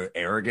sense their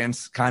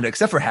arrogance, kind of,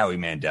 except for Howie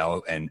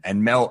Mandel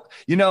and Mel.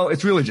 You know,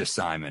 it's really just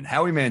Simon.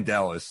 Howie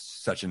Mandel is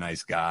such a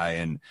nice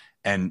guy,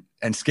 and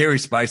Scary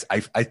Spice,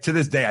 I to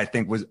this day I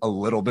think was a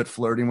little bit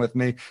flirting with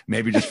me,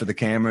 maybe just for the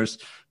cameras.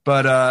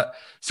 But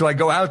so I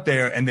go out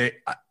there, and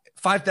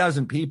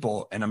 5,000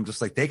 people, and I'm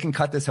just like, they can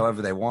cut this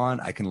however they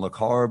want. I can look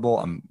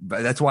horrible.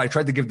 But that's why I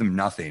tried to give them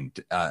nothing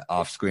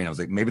off screen. I was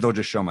like, maybe they'll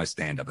just show my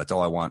stand up. That's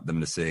all I want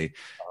them to see.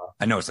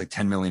 I know it's like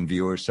 10 million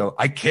viewers. So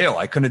I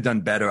couldn't have done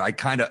better. I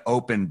kind of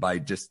opened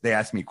by they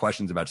asked me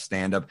questions about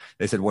stand up.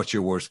 They said, what's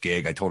your worst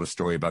gig? I told a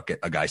story about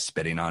a guy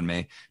spitting on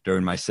me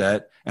during my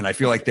set. And I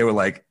feel like they were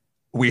like,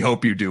 we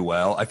hope you do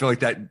well. I feel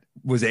like that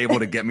was able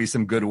to get me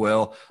some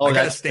goodwill. I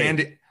got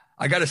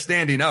a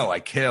standing O.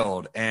 I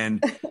killed.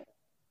 And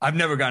I've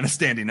never gotten a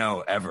standing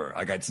O ever.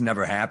 Like, it's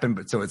never happened.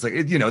 But so it's like,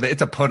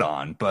 it's a put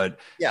on, but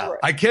yeah,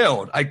 I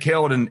killed.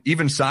 And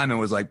even Simon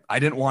was like, I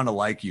didn't want to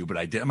like you, but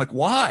I did. I'm like,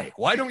 why?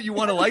 Why don't you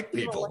want to like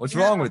people? What's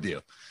wrong with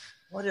you?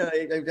 What,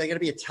 I got to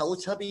be a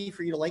Teletubby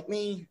for you to like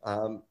me?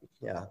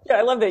 Yeah,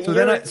 I love that. So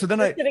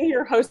then I sitting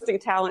here hosting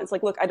talent. It's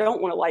like, look, I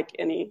don't want to like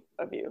any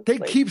of you. They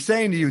keep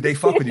saying to you, they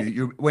fuck with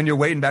you. When you're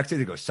waiting backstage,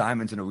 they go,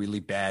 Simon's in a really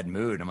bad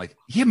mood. I'm like,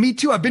 yeah, me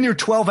too. I've been here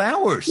 12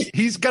 hours.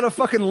 He's got a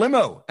fucking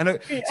limo. And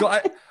so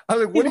I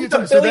was like, what are you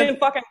talking about? $1 billion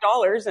fucking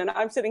dollars, and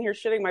I'm sitting here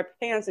shitting my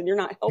pants, and you're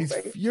not helping.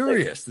 He's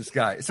furious, this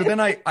guy. So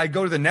then I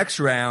go to the next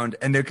round,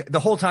 and the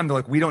whole time they're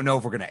like, we don't know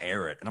if we're going to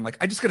air it. And I'm like,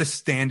 I just got a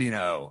standing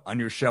O on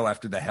your show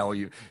after the hell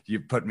you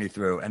put me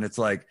through. And it's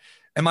like,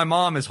 and my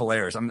mom is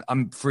hilarious. I'm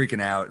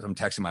freaking out. I'm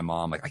texting my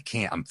mom, like, I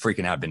can't, I'm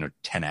freaking out. I've been here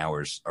 10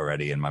 hours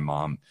already. And my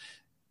mom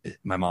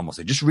will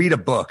say, just read a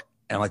book.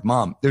 And I'm like,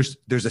 Mom, there's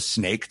a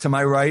snake to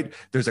my right.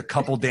 There's a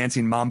couple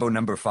dancing Mambo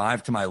number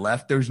 5 to my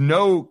left. There's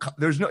no,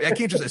 I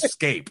can't just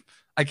escape.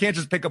 I can't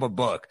just pick up a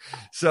book.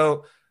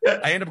 So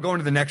I end up going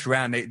to the next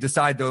round. They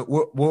decide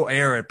we'll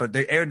air it, but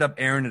they end up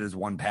airing it as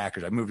one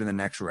package. I moved to the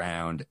next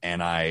round,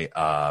 and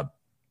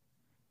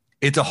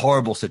it's a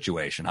horrible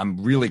situation.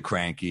 I'm really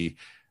cranky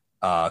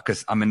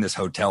because I'm in this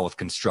hotel with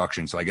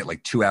construction. So I get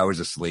like 2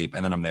 hours of sleep,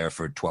 and then I'm there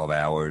for 12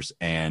 hours.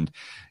 And,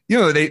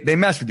 they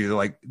mess with you. They're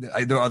like,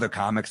 there are other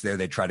comics there.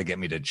 They try to get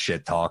me to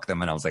shit talk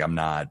them. And I was like, I'm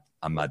not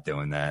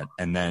doing that.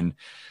 And then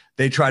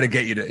they try to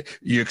get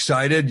you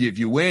excited? If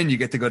you win, you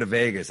get to go to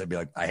Vegas. I'd be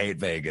like, I hate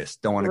Vegas.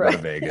 Don't want to go to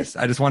Vegas.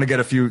 I just want to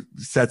get a few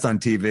sets on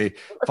TV.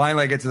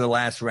 Finally, I get to the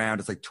last round.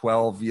 It's like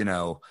 12,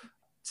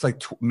 it's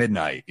like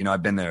midnight.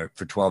 I've been there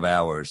for 12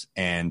 hours,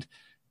 and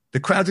the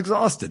crowd's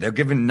exhausted. They're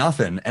giving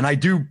nothing. And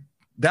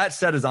that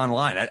set is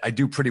online. I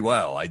do pretty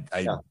well. I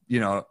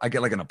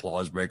get like an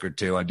applause break or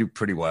two. I do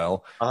pretty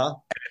well. Uh-huh.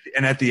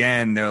 And at the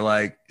end, they're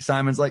like,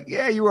 Simon's like,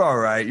 yeah, you were all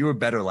right. You were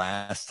better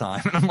last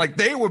time. And I'm like,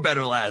 they were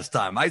better last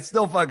time. I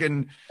still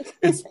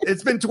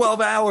it's been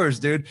 12 hours,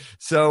 dude.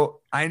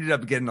 So I ended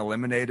up getting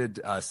eliminated.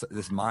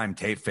 This mime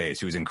Tape Face,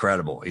 who's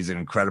incredible. He's an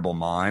incredible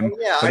mime.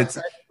 Yeah.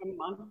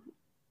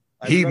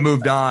 He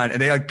moved on, and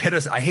they like pit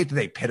us. I hate that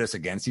they pit us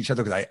against each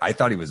other because I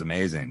thought he was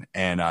amazing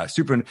and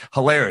super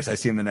hilarious. I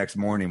see him the next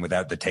morning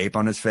without the tape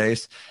on his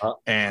face,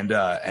 and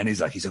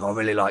he's like, I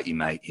really like you,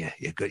 mate.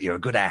 You're good. You're a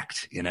good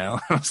act, you know.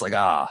 I was like,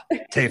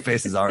 tape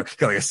faces are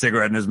got like a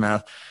cigarette in his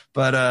mouth,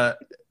 but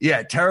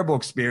yeah, terrible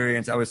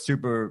experience. I was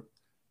super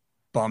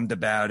bummed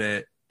about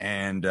it,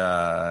 and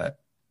I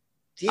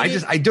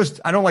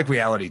don't like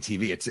reality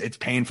TV. It's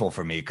painful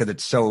for me because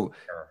it's so.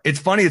 It's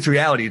funny. It's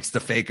reality. It's the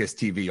fakest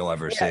TV you'll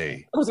ever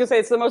see. I was going to say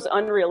it's the most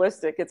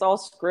unrealistic. It's all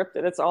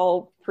scripted. It's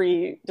all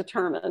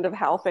predetermined of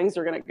how things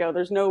are going to go.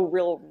 There's no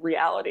real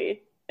reality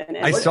in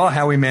it. I saw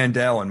Howie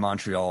Mandel in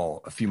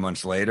Montreal a few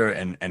months later,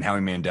 and Howie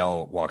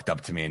Mandel walked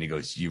up to me and he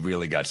goes, "You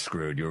really got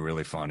screwed. You were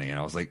really funny." And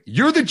I was like,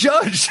 "You're the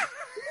judge."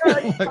 I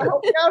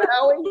helped you out,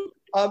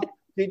 Howie.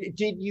 Did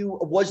you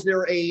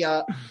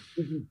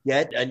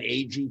get an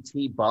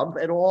AGT bump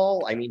at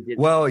all? I mean,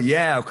 well,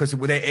 yeah, because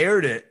they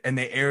aired it.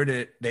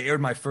 They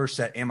aired my first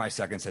set and my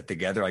second set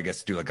together, I guess,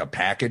 to do like a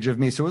package of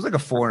me. So it was like a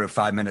 4 or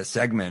 5 minute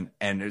segment,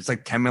 and it's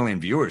like 10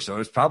 million viewers. So it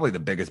was probably the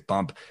biggest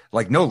bump.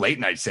 Like no late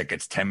night set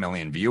gets 10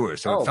 million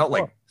viewers. So it felt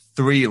like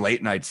 3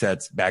 late night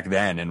sets back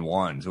then in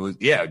one. So it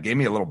gave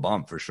me a little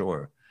bump for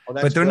sure.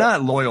 But they're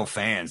not loyal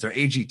fans. They're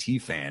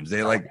AGT fans.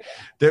 They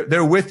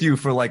they're with you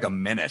for like a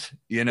minute.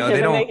 You know,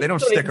 they don't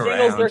stick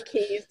around. Their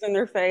keys in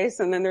their face,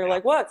 and then they're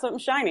like, "What? Something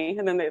shiny?"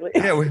 And then they leave.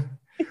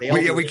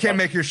 Yeah, we can't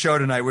make your show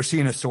tonight. We're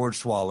seeing a sword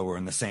swallower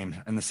in the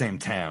same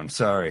town.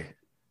 Sorry.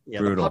 Yeah,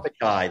 brutal. The puppet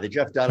guy, the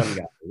Jeff Dunham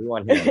guy. We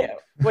want him.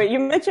 Wait, you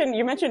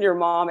mentioned your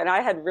mom, and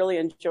I had really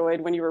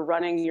enjoyed when you were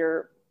running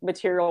your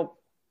material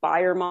by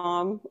your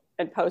mom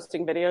and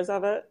posting videos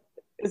of it.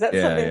 Is that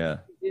something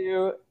you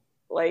do?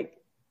 Like,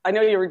 I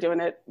know you were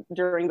doing it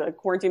during the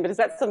quarantine, but is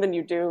that something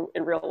you do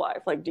in real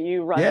life? Like, do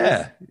you run?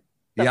 Yeah,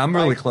 I'm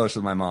really close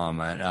with my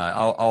mom. And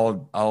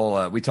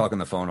I'll we talk on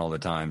the phone all the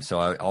time, so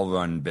I'll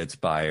run bits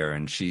by her,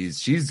 and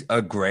she's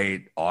a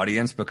great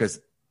audience because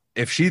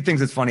if she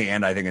thinks it's funny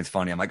and I think it's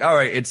funny, I'm like, all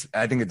right,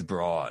 I think it's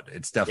broad.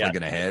 It's definitely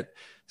gonna hit.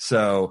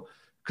 So,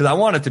 because I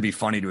want it to be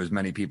funny to as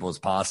many people as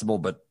possible,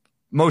 but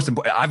most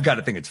important, I've got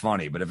to think it's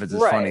funny. But if it's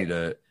as funny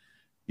to,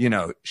 you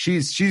know,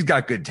 she's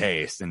got good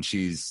taste, and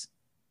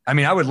I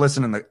mean, I would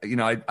listen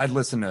I'd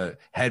listen to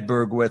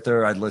Hedberg with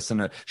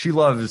her. She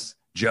loves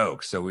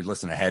jokes. So we'd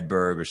listen to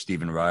Hedberg or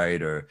Stephen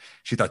Wright, or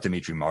she thought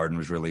Dimitri Martin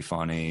was really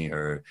funny,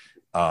 or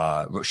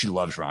she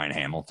loves Ryan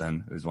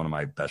Hamilton, who's one of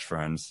my best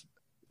friends.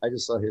 I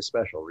just saw his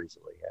special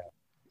recently.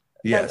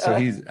 Yeah. So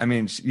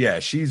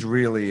she's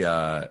really,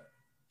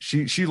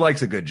 she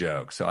likes a good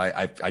joke. So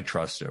I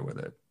trust her with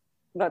it.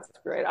 That's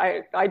great.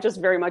 I just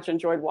very much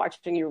enjoyed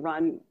watching you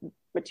run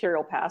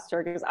material past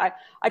her because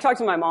I talk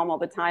to my mom all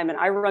the time and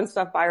I run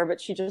stuff by her,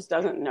 but she just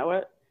doesn't know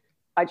it.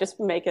 I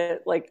just make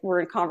it like we're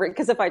in conversation,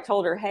 because if I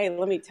told her, hey,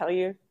 let me tell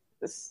you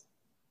this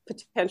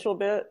potential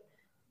bit,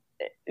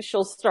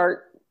 she'll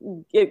start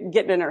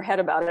getting in her head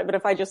about it. But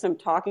if I just am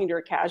talking to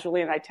her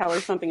casually and I tell her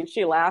something and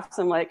she laughs,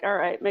 I'm like, all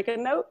right, make a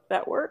note.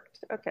 That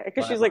worked. Okay.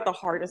 Because she's like the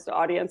hardest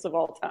audience of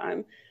all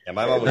time. Yeah,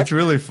 my mom. That's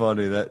really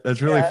funny.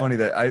 That's really funny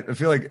that I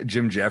feel like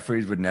Jim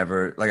Jeffries would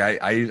never, like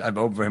I've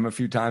over him a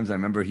few times. I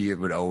remember he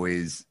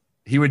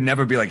would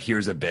never be like,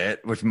 here's a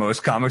bit, which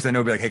most comics I know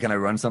would be like, hey, can I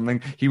run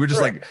something? He would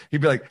just he'd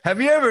be like, have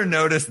you ever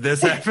noticed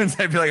this happens?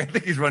 I'd be like, I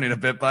think he's running a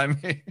bit by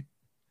me.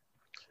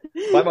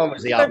 My mom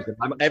was the opposite.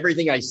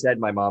 Everything I said,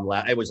 my mom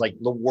laughed. It was like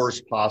the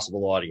worst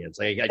possible audience.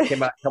 I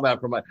come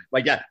out from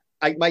my dad.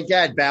 My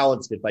dad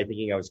balanced it by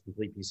thinking I was a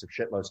complete piece of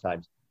shit most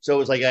times. So it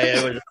was like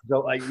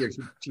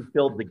she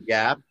filled the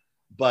gap,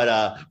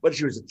 but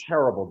she was a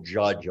terrible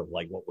judge of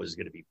like what was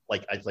going to be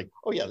like. I was like,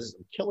 oh yeah, I'm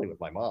killing with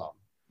my mom.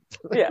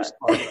 Yeah,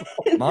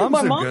 my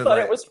mom thought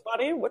it was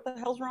funny. What the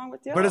hell's wrong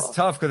with you? But it's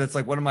tough because it's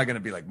like, what am I going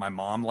to be like? My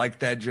mom liked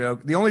that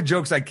joke. The only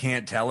jokes I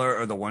can't tell her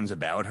are the ones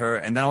about her,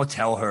 and then I'll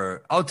tell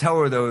her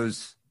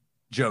those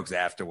jokes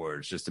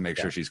afterwards just to make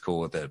sure she's cool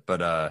with it.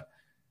 But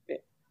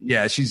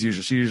yeah, she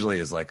usually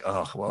is like,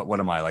 oh, well, what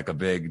am I, like a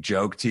big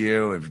joke to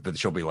you? But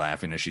she'll be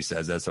laughing as she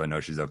says that, so I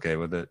know she's okay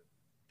with it.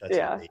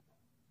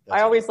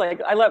 I always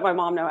I let my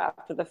mom know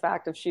after the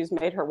fact if she's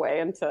made her way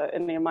into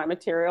any of my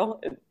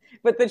material.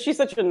 But then she's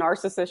such a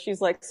narcissist.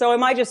 She's like, so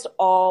am I just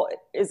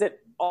is it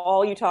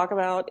all you talk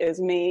about is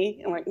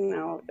me? I'm like,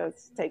 no,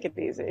 let's take it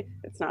easy.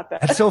 It's not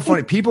that. That's so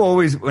funny. People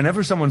always,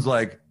 whenever someone's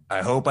like,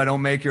 I hope I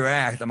don't make your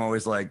act, I'm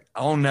always like,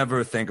 I'll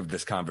never think of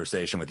this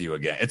conversation with you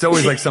again. It's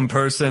always like some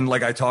person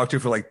like I talk to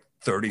for like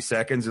 30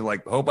 seconds and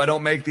like, hope I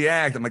don't make the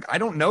act. I'm like, I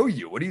don't know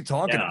you. What are you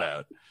talking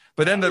about?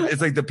 But then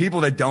it's like the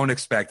people that don't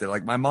expect it.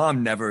 Like my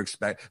mom never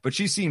but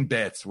she's seen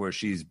bits where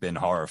she's been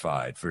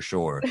horrified for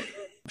sure.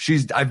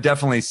 I've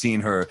definitely seen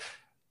her.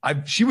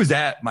 She was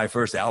at my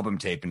first album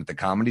taping at the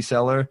Comedy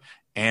Cellar,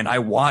 and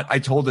I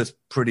told this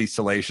pretty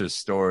salacious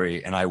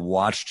story, and I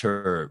watched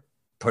her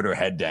put her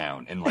head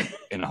down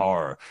in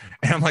horror.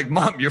 And I'm like,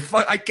 Mom, you're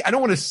I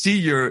don't want to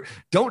see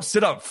don't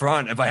sit up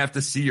front if I have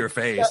to see your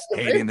face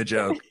hating the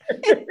joke.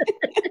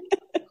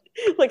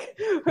 Like,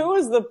 who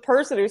was the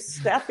person who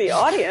staffed the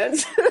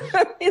audience?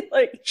 I mean,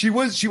 like,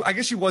 I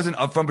guess she wasn't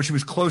upfront, but she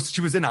was close.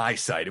 She was in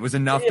eyesight. It was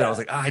enough that I was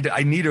like,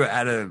 I need her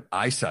out of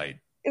eyesight.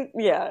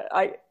 Yeah,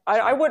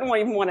 I wouldn't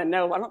even want to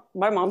know.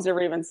 My mom's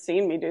never even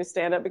seen me do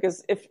stand up,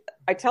 because if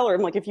I tell her,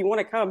 I'm like, if you want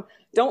to come,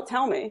 don't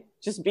tell me,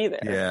 just be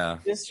there. Yeah,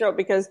 just show up,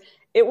 because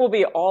it will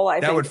be all I.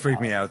 That would freak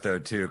me out though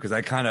too, because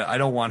I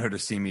don't want her to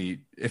see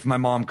me. If my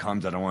mom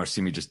comes, I don't want her to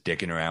see me just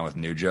dicking around with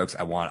new jokes.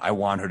 I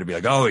want her to be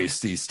like, oh, he's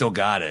still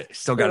got it,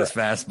 still got his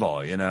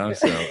fastball, you know.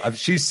 So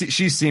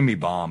she's seen me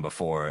bomb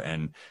before,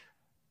 and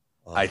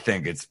I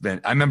think it's been.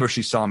 I remember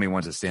she saw me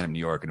once at Stand Up New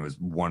York, and it was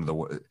one of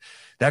the.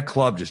 That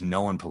club, just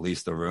no one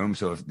policed the room.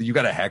 So if you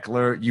got a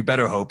heckler, you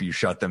better hope you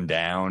shut them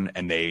down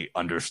and they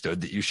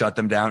understood that you shut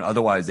them down.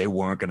 Otherwise, they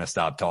weren't going to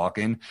stop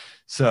talking.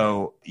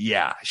 So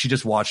yeah, she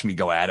just watched me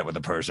go at it with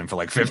a person for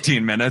like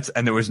 15 minutes,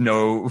 and there was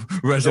no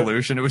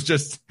resolution. It was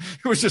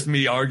just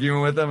me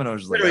arguing with them, and I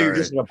was just like, you're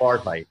just in a bar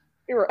fight.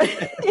 You're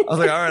right. I was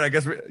like, all right, I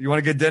guess you want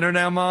to get dinner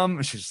now, Mom?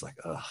 And she's just like,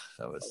 oh,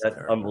 that's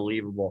terrible.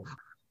 Unbelievable.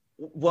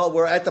 Well,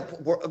 we're at the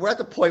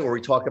point where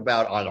we talk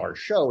about on our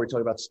show, we're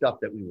talking about stuff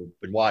that we've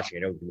been watching.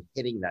 I know we've been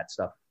hitting that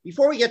stuff.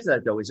 Before we get to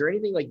that, though, is there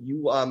anything like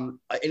you,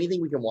 anything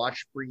we can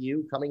watch for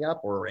you coming up,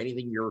 or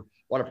anything you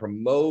want to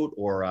promote,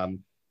 or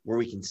where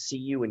we can see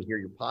you and hear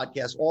your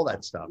podcast, all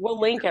that stuff? We'll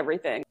link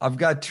everything. I've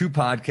got 2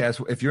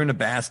 podcasts. If you're into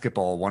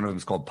basketball, one of them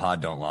is called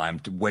Pod Don't Lie. I'm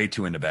way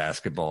too into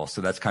basketball,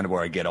 so that's kind of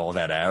where I get all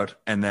that out.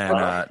 And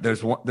then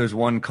there's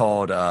one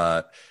called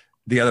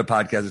the other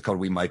podcast is called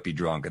We Might Be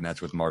Drunk, and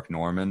that's with Mark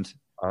Normand.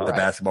 The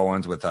basketball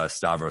one's with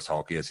Stavros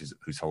Halkias,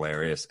 who's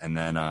hilarious. And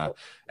then I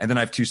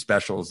have 2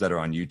 specials that are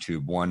on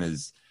YouTube. One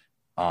is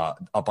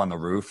Up on the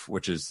Roof,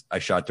 which is I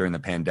shot during the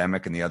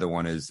pandemic, and the other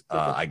one is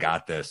I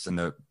Got This,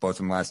 and both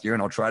from last year.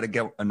 And I'll try to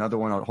get another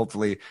one out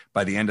hopefully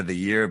by the end of the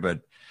year,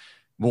 but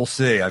we'll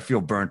see. I feel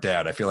burnt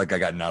out. I feel like I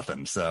got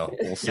nothing, so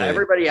we'll see. Yeah,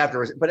 everybody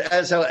afterwards. But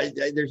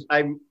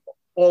I'm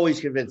always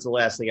convinced the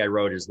last thing I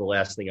wrote is the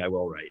last thing I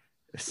will write.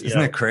 Isn't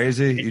it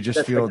crazy? You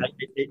just feel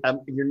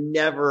you're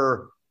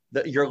never.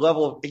 Your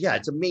level of,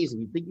 it's amazing.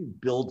 You think you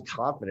build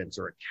confidence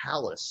or a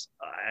callus.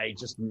 I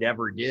just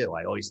never do.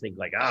 I always think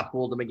like,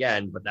 fooled them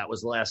again, but that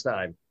was the last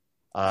time.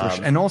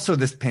 And also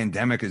this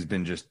pandemic has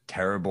been just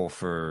terrible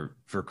for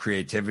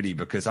creativity,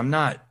 because I'm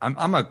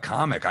a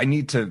comic. I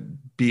need to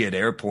be at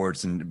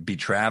airports and be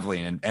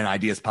traveling and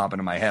ideas pop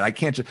into my head.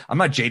 I'm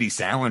not JD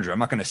Salinger. I'm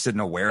not going to sit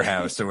in a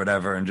warehouse or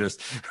whatever and just,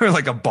 or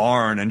like a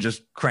barn and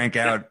just crank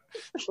out,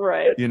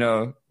 right.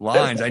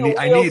 Lines. I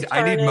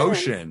need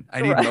motion.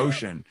 I need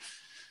motion.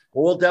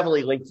 Well, we'll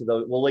definitely link to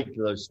those. We'll link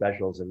to those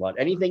specials and what.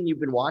 Anything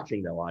you've been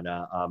watching though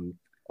on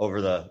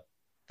over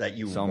that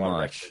you so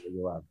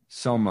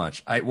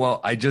much.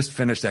 I just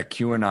finished that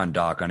QAnon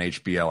doc on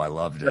HBO. I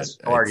loved it.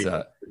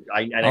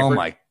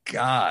 My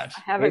god!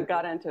 I haven't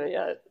got into it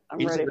yet.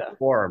 I'm ready to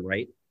forum,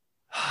 right?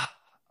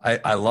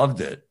 I loved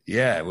it.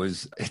 Yeah,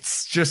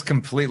 it's just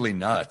completely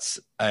nuts.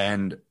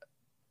 And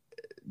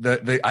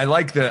I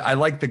like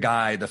the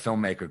guy, the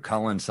filmmaker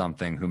Cullen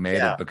something, who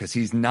made it, because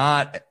he's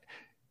not.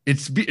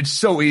 It's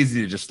so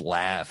easy to just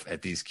laugh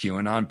at these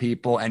QAnon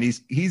people, and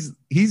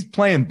he's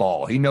playing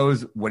ball. He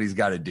knows what he's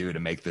got to do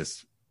to make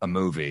this a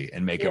movie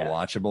and make it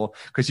watchable.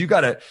 Because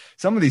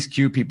some of these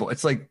Q people,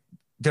 it's like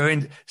they're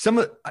in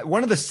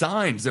one of the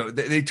signs though,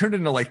 they turned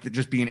into like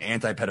just being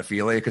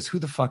anti-pedophilia, because who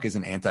the fuck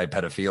isn't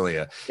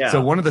anti-pedophilia? Yeah.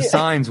 So one of the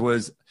signs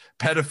was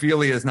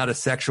pedophilia is not a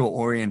sexual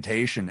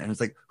orientation, and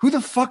it's like, who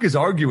the fuck is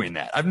arguing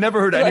that? I've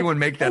never heard anyone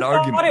make that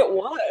argument. What it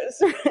was.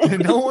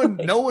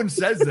 no one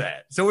says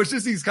that. So it's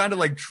just these kind of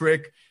like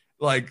trick,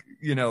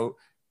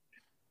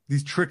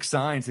 these trick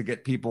signs to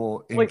get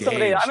people engaged.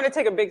 I'm going to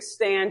take a big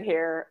stand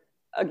here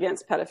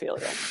against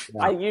pedophilia.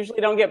 Yeah. I usually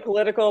don't get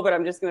political, but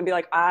I'm just going to be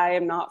like, I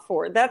am not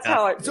for it. That's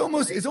how it's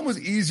almost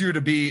easier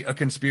to be a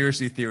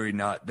conspiracy theory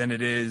nut than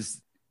it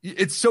is.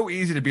 It's so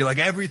easy to be like,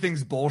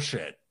 everything's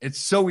bullshit.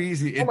 It's so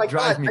easy. It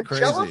drives me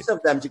crazy. I'm jealous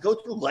of them to go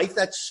through life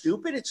that's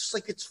stupid. It's just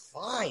like, it's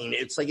fine.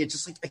 It's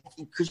just like,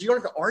 because you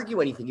don't have to argue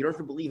anything. You don't have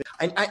to believe it.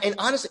 And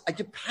honestly,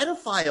 do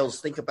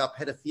pedophiles think about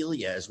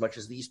pedophilia as much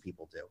as these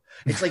people do?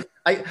 It's like,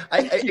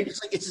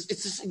 it's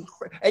just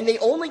incredible. And they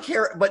only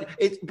care,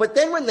 but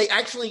then when they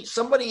actually,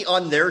 somebody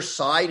on their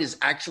side is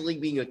actually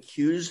being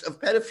accused of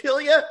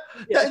pedophilia,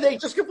 they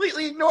just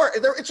completely ignore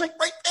it. It's like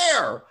right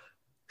there.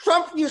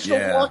 Trump used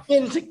to walk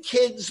into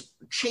kids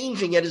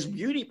changing at his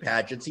beauty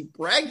pageants. He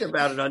bragged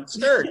about it on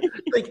Stern.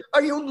 Like,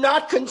 are you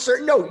not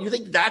concerned? No, you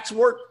think that's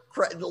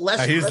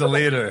less? He's the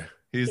leader.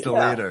 He's the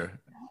leader.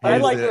 I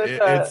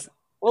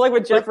like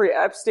with Jeffrey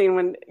Epstein,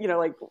 when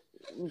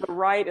the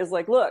right is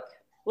like, look,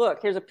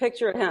 here's a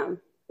picture of him,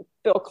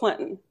 Bill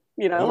Clinton.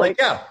 Left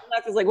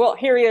is like, well,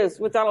 here he is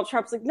with Donald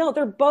Trump. It's like, no,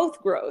 they're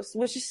both gross.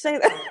 Let's just say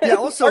that. Yeah.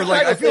 Also,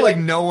 I feel like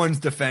no one's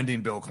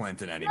defending Bill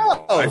Clinton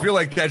anymore. No. I feel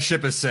like that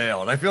ship has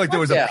sailed. I feel like there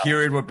was a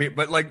period where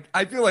people, but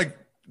I feel like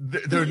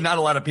there's not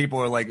a lot of people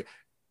who are like,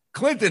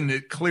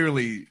 Clinton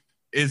clearly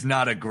is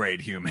not a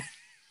great human.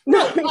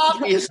 No,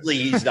 obviously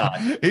he's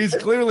not. He's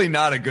clearly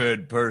not a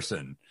good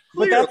person.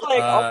 But that's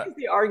like always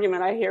the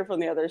argument I hear from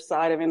the other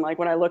side. I mean, like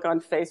when I look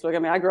on Facebook, I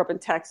mean, I grew up in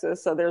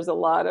Texas, so there's a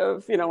lot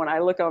of, when I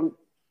look on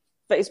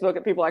Facebook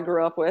at people I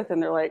grew up with,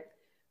 and they're like,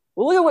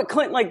 well, look at what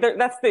Clinton, like,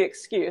 that's the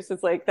excuse.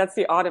 It's like, that's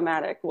the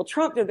automatic. Well,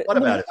 Trump did that. What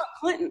about it?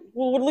 Clinton.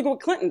 Well, look at what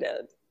Clinton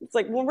did. It's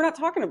like, well, we're not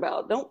talking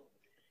about,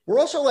 We're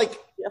also like,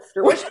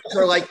 most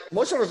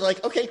of us are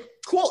like, okay,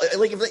 cool.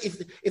 Like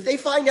if they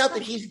find out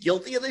that he's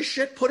guilty of this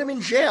shit, put him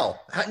in jail.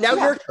 Now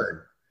your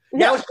turn.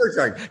 Now it's your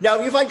turn. Now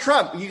if you find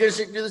Trump, you gonna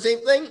do the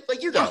same thing?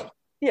 Like you go.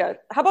 Yeah.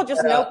 How about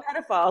just no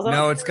pedophiles?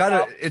 No,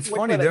 it's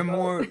funny.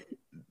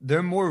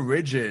 They're more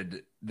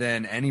rigid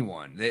than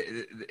anyone.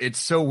 It's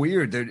so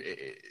weird.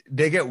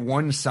 They get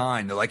one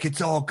sign. They're like,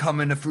 it's all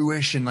coming to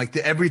fruition. Like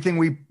everything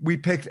we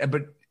picked,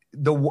 but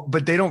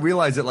they don't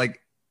realize that, like,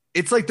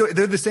 it's like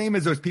they're the same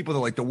as those people that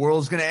like the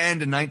world's going to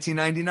end in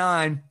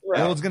 1999. Right.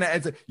 The world's going to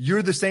end.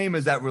 You're the same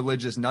as that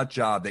religious nut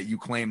job that you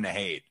claim to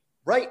hate.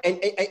 Right. And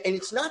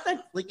it's not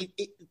that like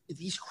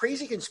these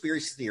crazy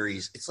conspiracy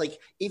theories. It's like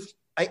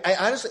I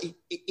honestly,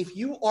 if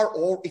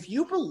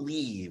you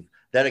believe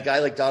that a guy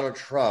like Donald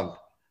Trump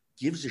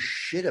gives a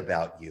shit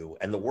about you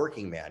and the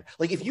working man,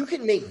 like if you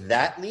can make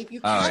that leap, you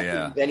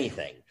can't believe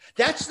anything.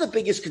 That's the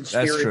biggest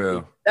conspiracy. That's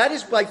true. That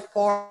is by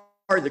far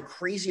the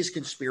craziest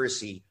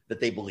conspiracy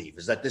that they believe,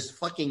 is that this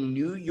fucking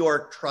New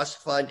York trust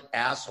fund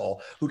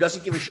asshole who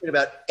doesn't give a shit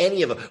about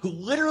any of them, who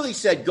literally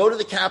said, go to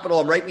the Capitol,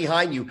 I'm right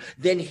behind you,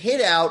 then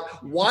hid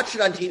out, watched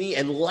it on TV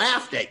and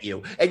laughed at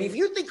you. And if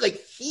you think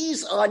like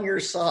he's on your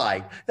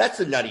side, that's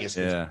the nuttiest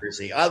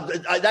conspiracy.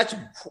 That's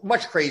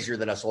much crazier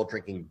than us all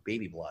drinking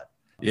baby blood.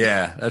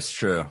 Yeah, that's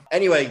true.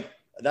 Anyway,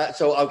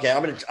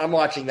 I'm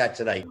watching that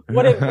tonight.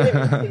 What have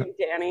you seen,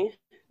 Danny?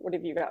 What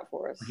have you got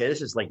for us? Okay,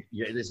 this is going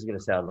to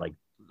sound like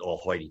all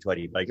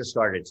hoity-toity, but I just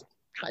started. It's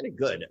kind of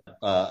good.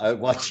 I'm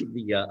watching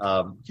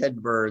the Ken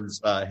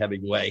Burns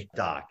Hemingway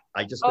doc.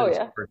 I just finished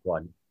the first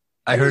one.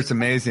 I heard it's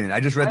amazing. I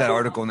just read that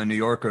article in the New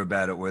Yorker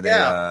about it where they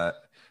I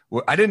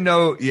didn't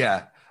know.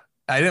 Yeah.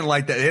 I didn't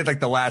like that. They had like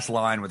the last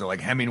line where they're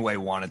like, Hemingway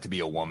wanted to be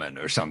a woman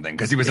or something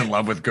because he was in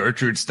love with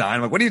Gertrude Stein.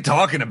 I'm like, what are you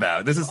talking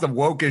about? This is the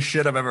wokest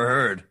shit I've ever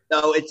heard.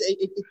 No,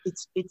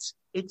 it's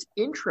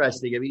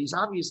interesting. I mean, he's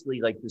obviously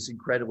like this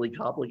incredibly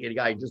complicated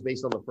guy just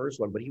based on the first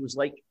one, but he was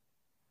like,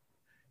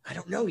 I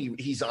don't know.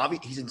 He's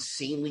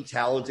insanely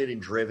talented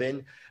and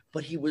driven,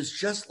 but he was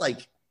just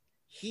like,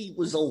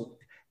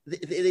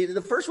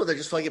 the first one they're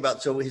just talking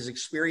about. So his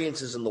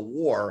experiences in the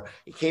war,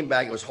 he came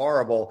back, it was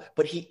horrible,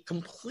 but he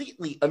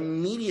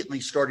immediately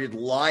started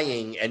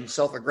lying and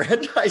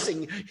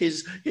self-aggrandizing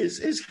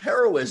his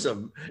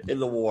heroism in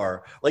the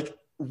war, like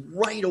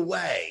right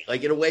away,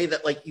 like in a way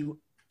that like you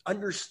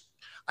understand.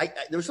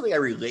 There was something I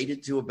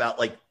related to about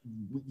like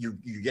you're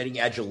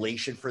getting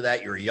adulation for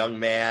that. You're a young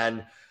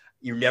man.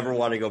 You never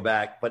want to go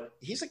back, but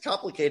he's a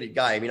complicated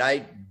guy. I mean,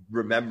 I'm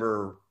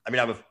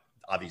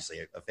obviously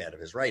a fan of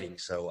his writing.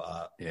 So,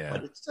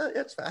 but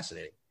it's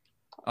fascinating.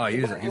 Oh,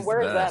 he's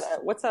where is that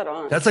at? What's that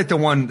on? That's like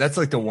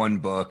the one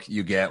book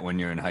you get when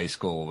you're in high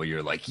school where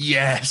you're like,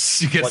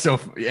 yes, you get so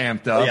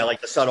amped up. Yeah.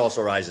 Like The Sun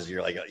Also Rises.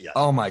 You're like, yeah.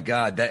 Oh my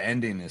God. That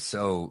ending is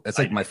that's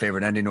like my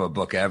favorite ending to a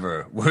book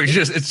ever, where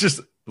it's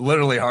just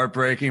literally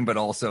heartbreaking, but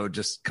also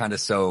just kind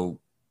of so,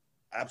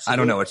 absolutely. I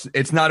don't know.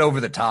 It's not over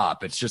the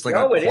top. It's just like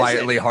a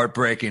quietly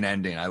heartbreaking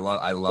ending. I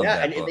love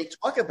that. And they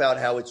talk about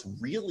how it's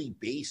really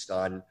based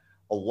on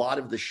a lot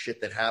of the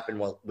shit that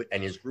happened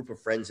and his group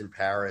of friends in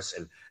Paris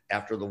and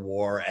after the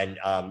war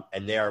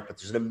but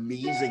there's an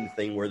amazing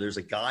thing where there's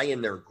a guy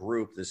in their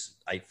group,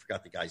 I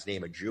forgot the guy's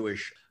name, a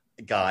Jewish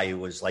guy who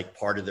was like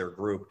part of their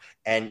group,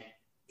 and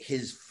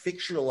his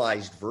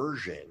fictionalized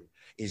version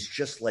is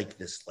just like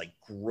this like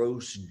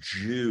gross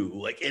Jew,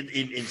 like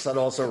in Sun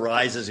Also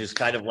Rises, who's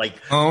kind of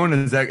like Cohen.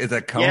 Is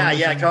that Cohen?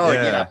 Yeah, Cohen.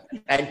 Yeah.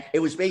 And it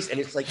was based, and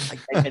it's like,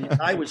 and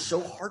I was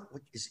so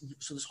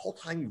so this whole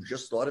time you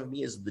just thought of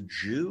me as the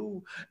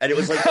Jew, and it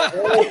was like,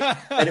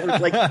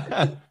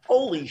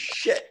 holy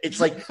shit! It's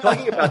like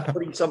talking about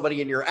putting somebody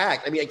in your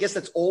act. I mean, I guess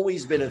that's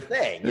always been a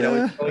thing,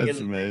 That's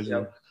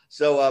amazing.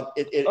 So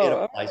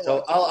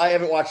so I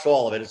haven't watched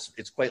all of it.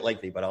 It's quite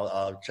lengthy, but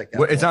I'll check that.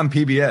 Well, it's on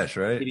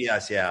PBS, right?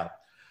 PBS, yeah.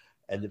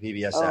 And the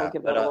PBS app.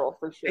 Give that a roll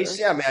for sure.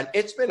 Yeah, man,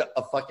 it's been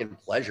a fucking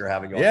pleasure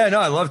having you on. Yeah, no,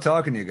 I love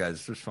talking to you guys.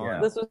 This was fun.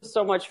 Yeah. This was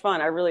so much fun.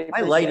 I really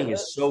appreciate My lighting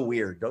is so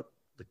weird. The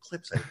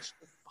clips are so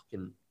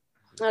fucking.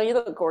 No, you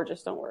look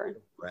gorgeous. Don't worry.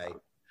 Right.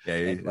 Yeah,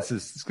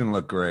 it's gonna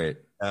look great.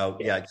 Oh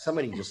yeah,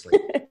 somebody just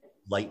like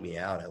light me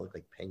out. I look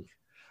like pink.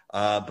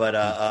 But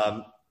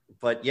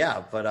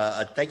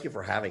thank you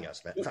for having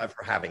us, man.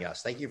 For having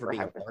us. Thank you for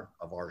being a part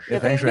of our show. Yeah,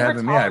 thanks for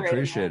having me. I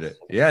appreciate it.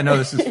 Yeah, no,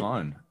 this is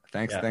fun.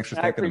 Thanks for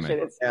thinking of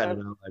me.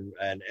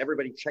 And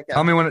everybody check out.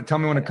 Tell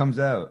me when it comes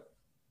out.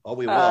 Oh,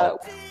 we will.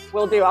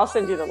 We'll do. I'll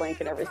send you the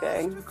link and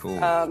everything. Cool.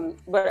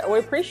 But we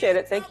appreciate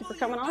it. Thank you for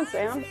coming on,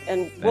 Sam.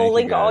 And we'll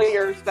link all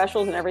your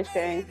specials and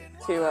everything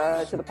to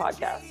the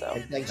podcast. So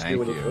thanks Thank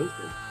you.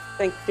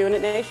 Doing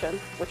It Nation.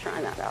 We're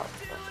trying that out.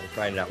 We're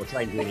trying it out. We're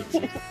trying doing it.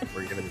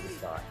 We're giving it a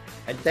shot.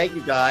 And thank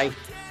you, Guy.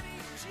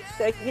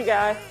 Thank you,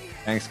 Guy.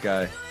 Thanks,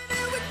 Guy.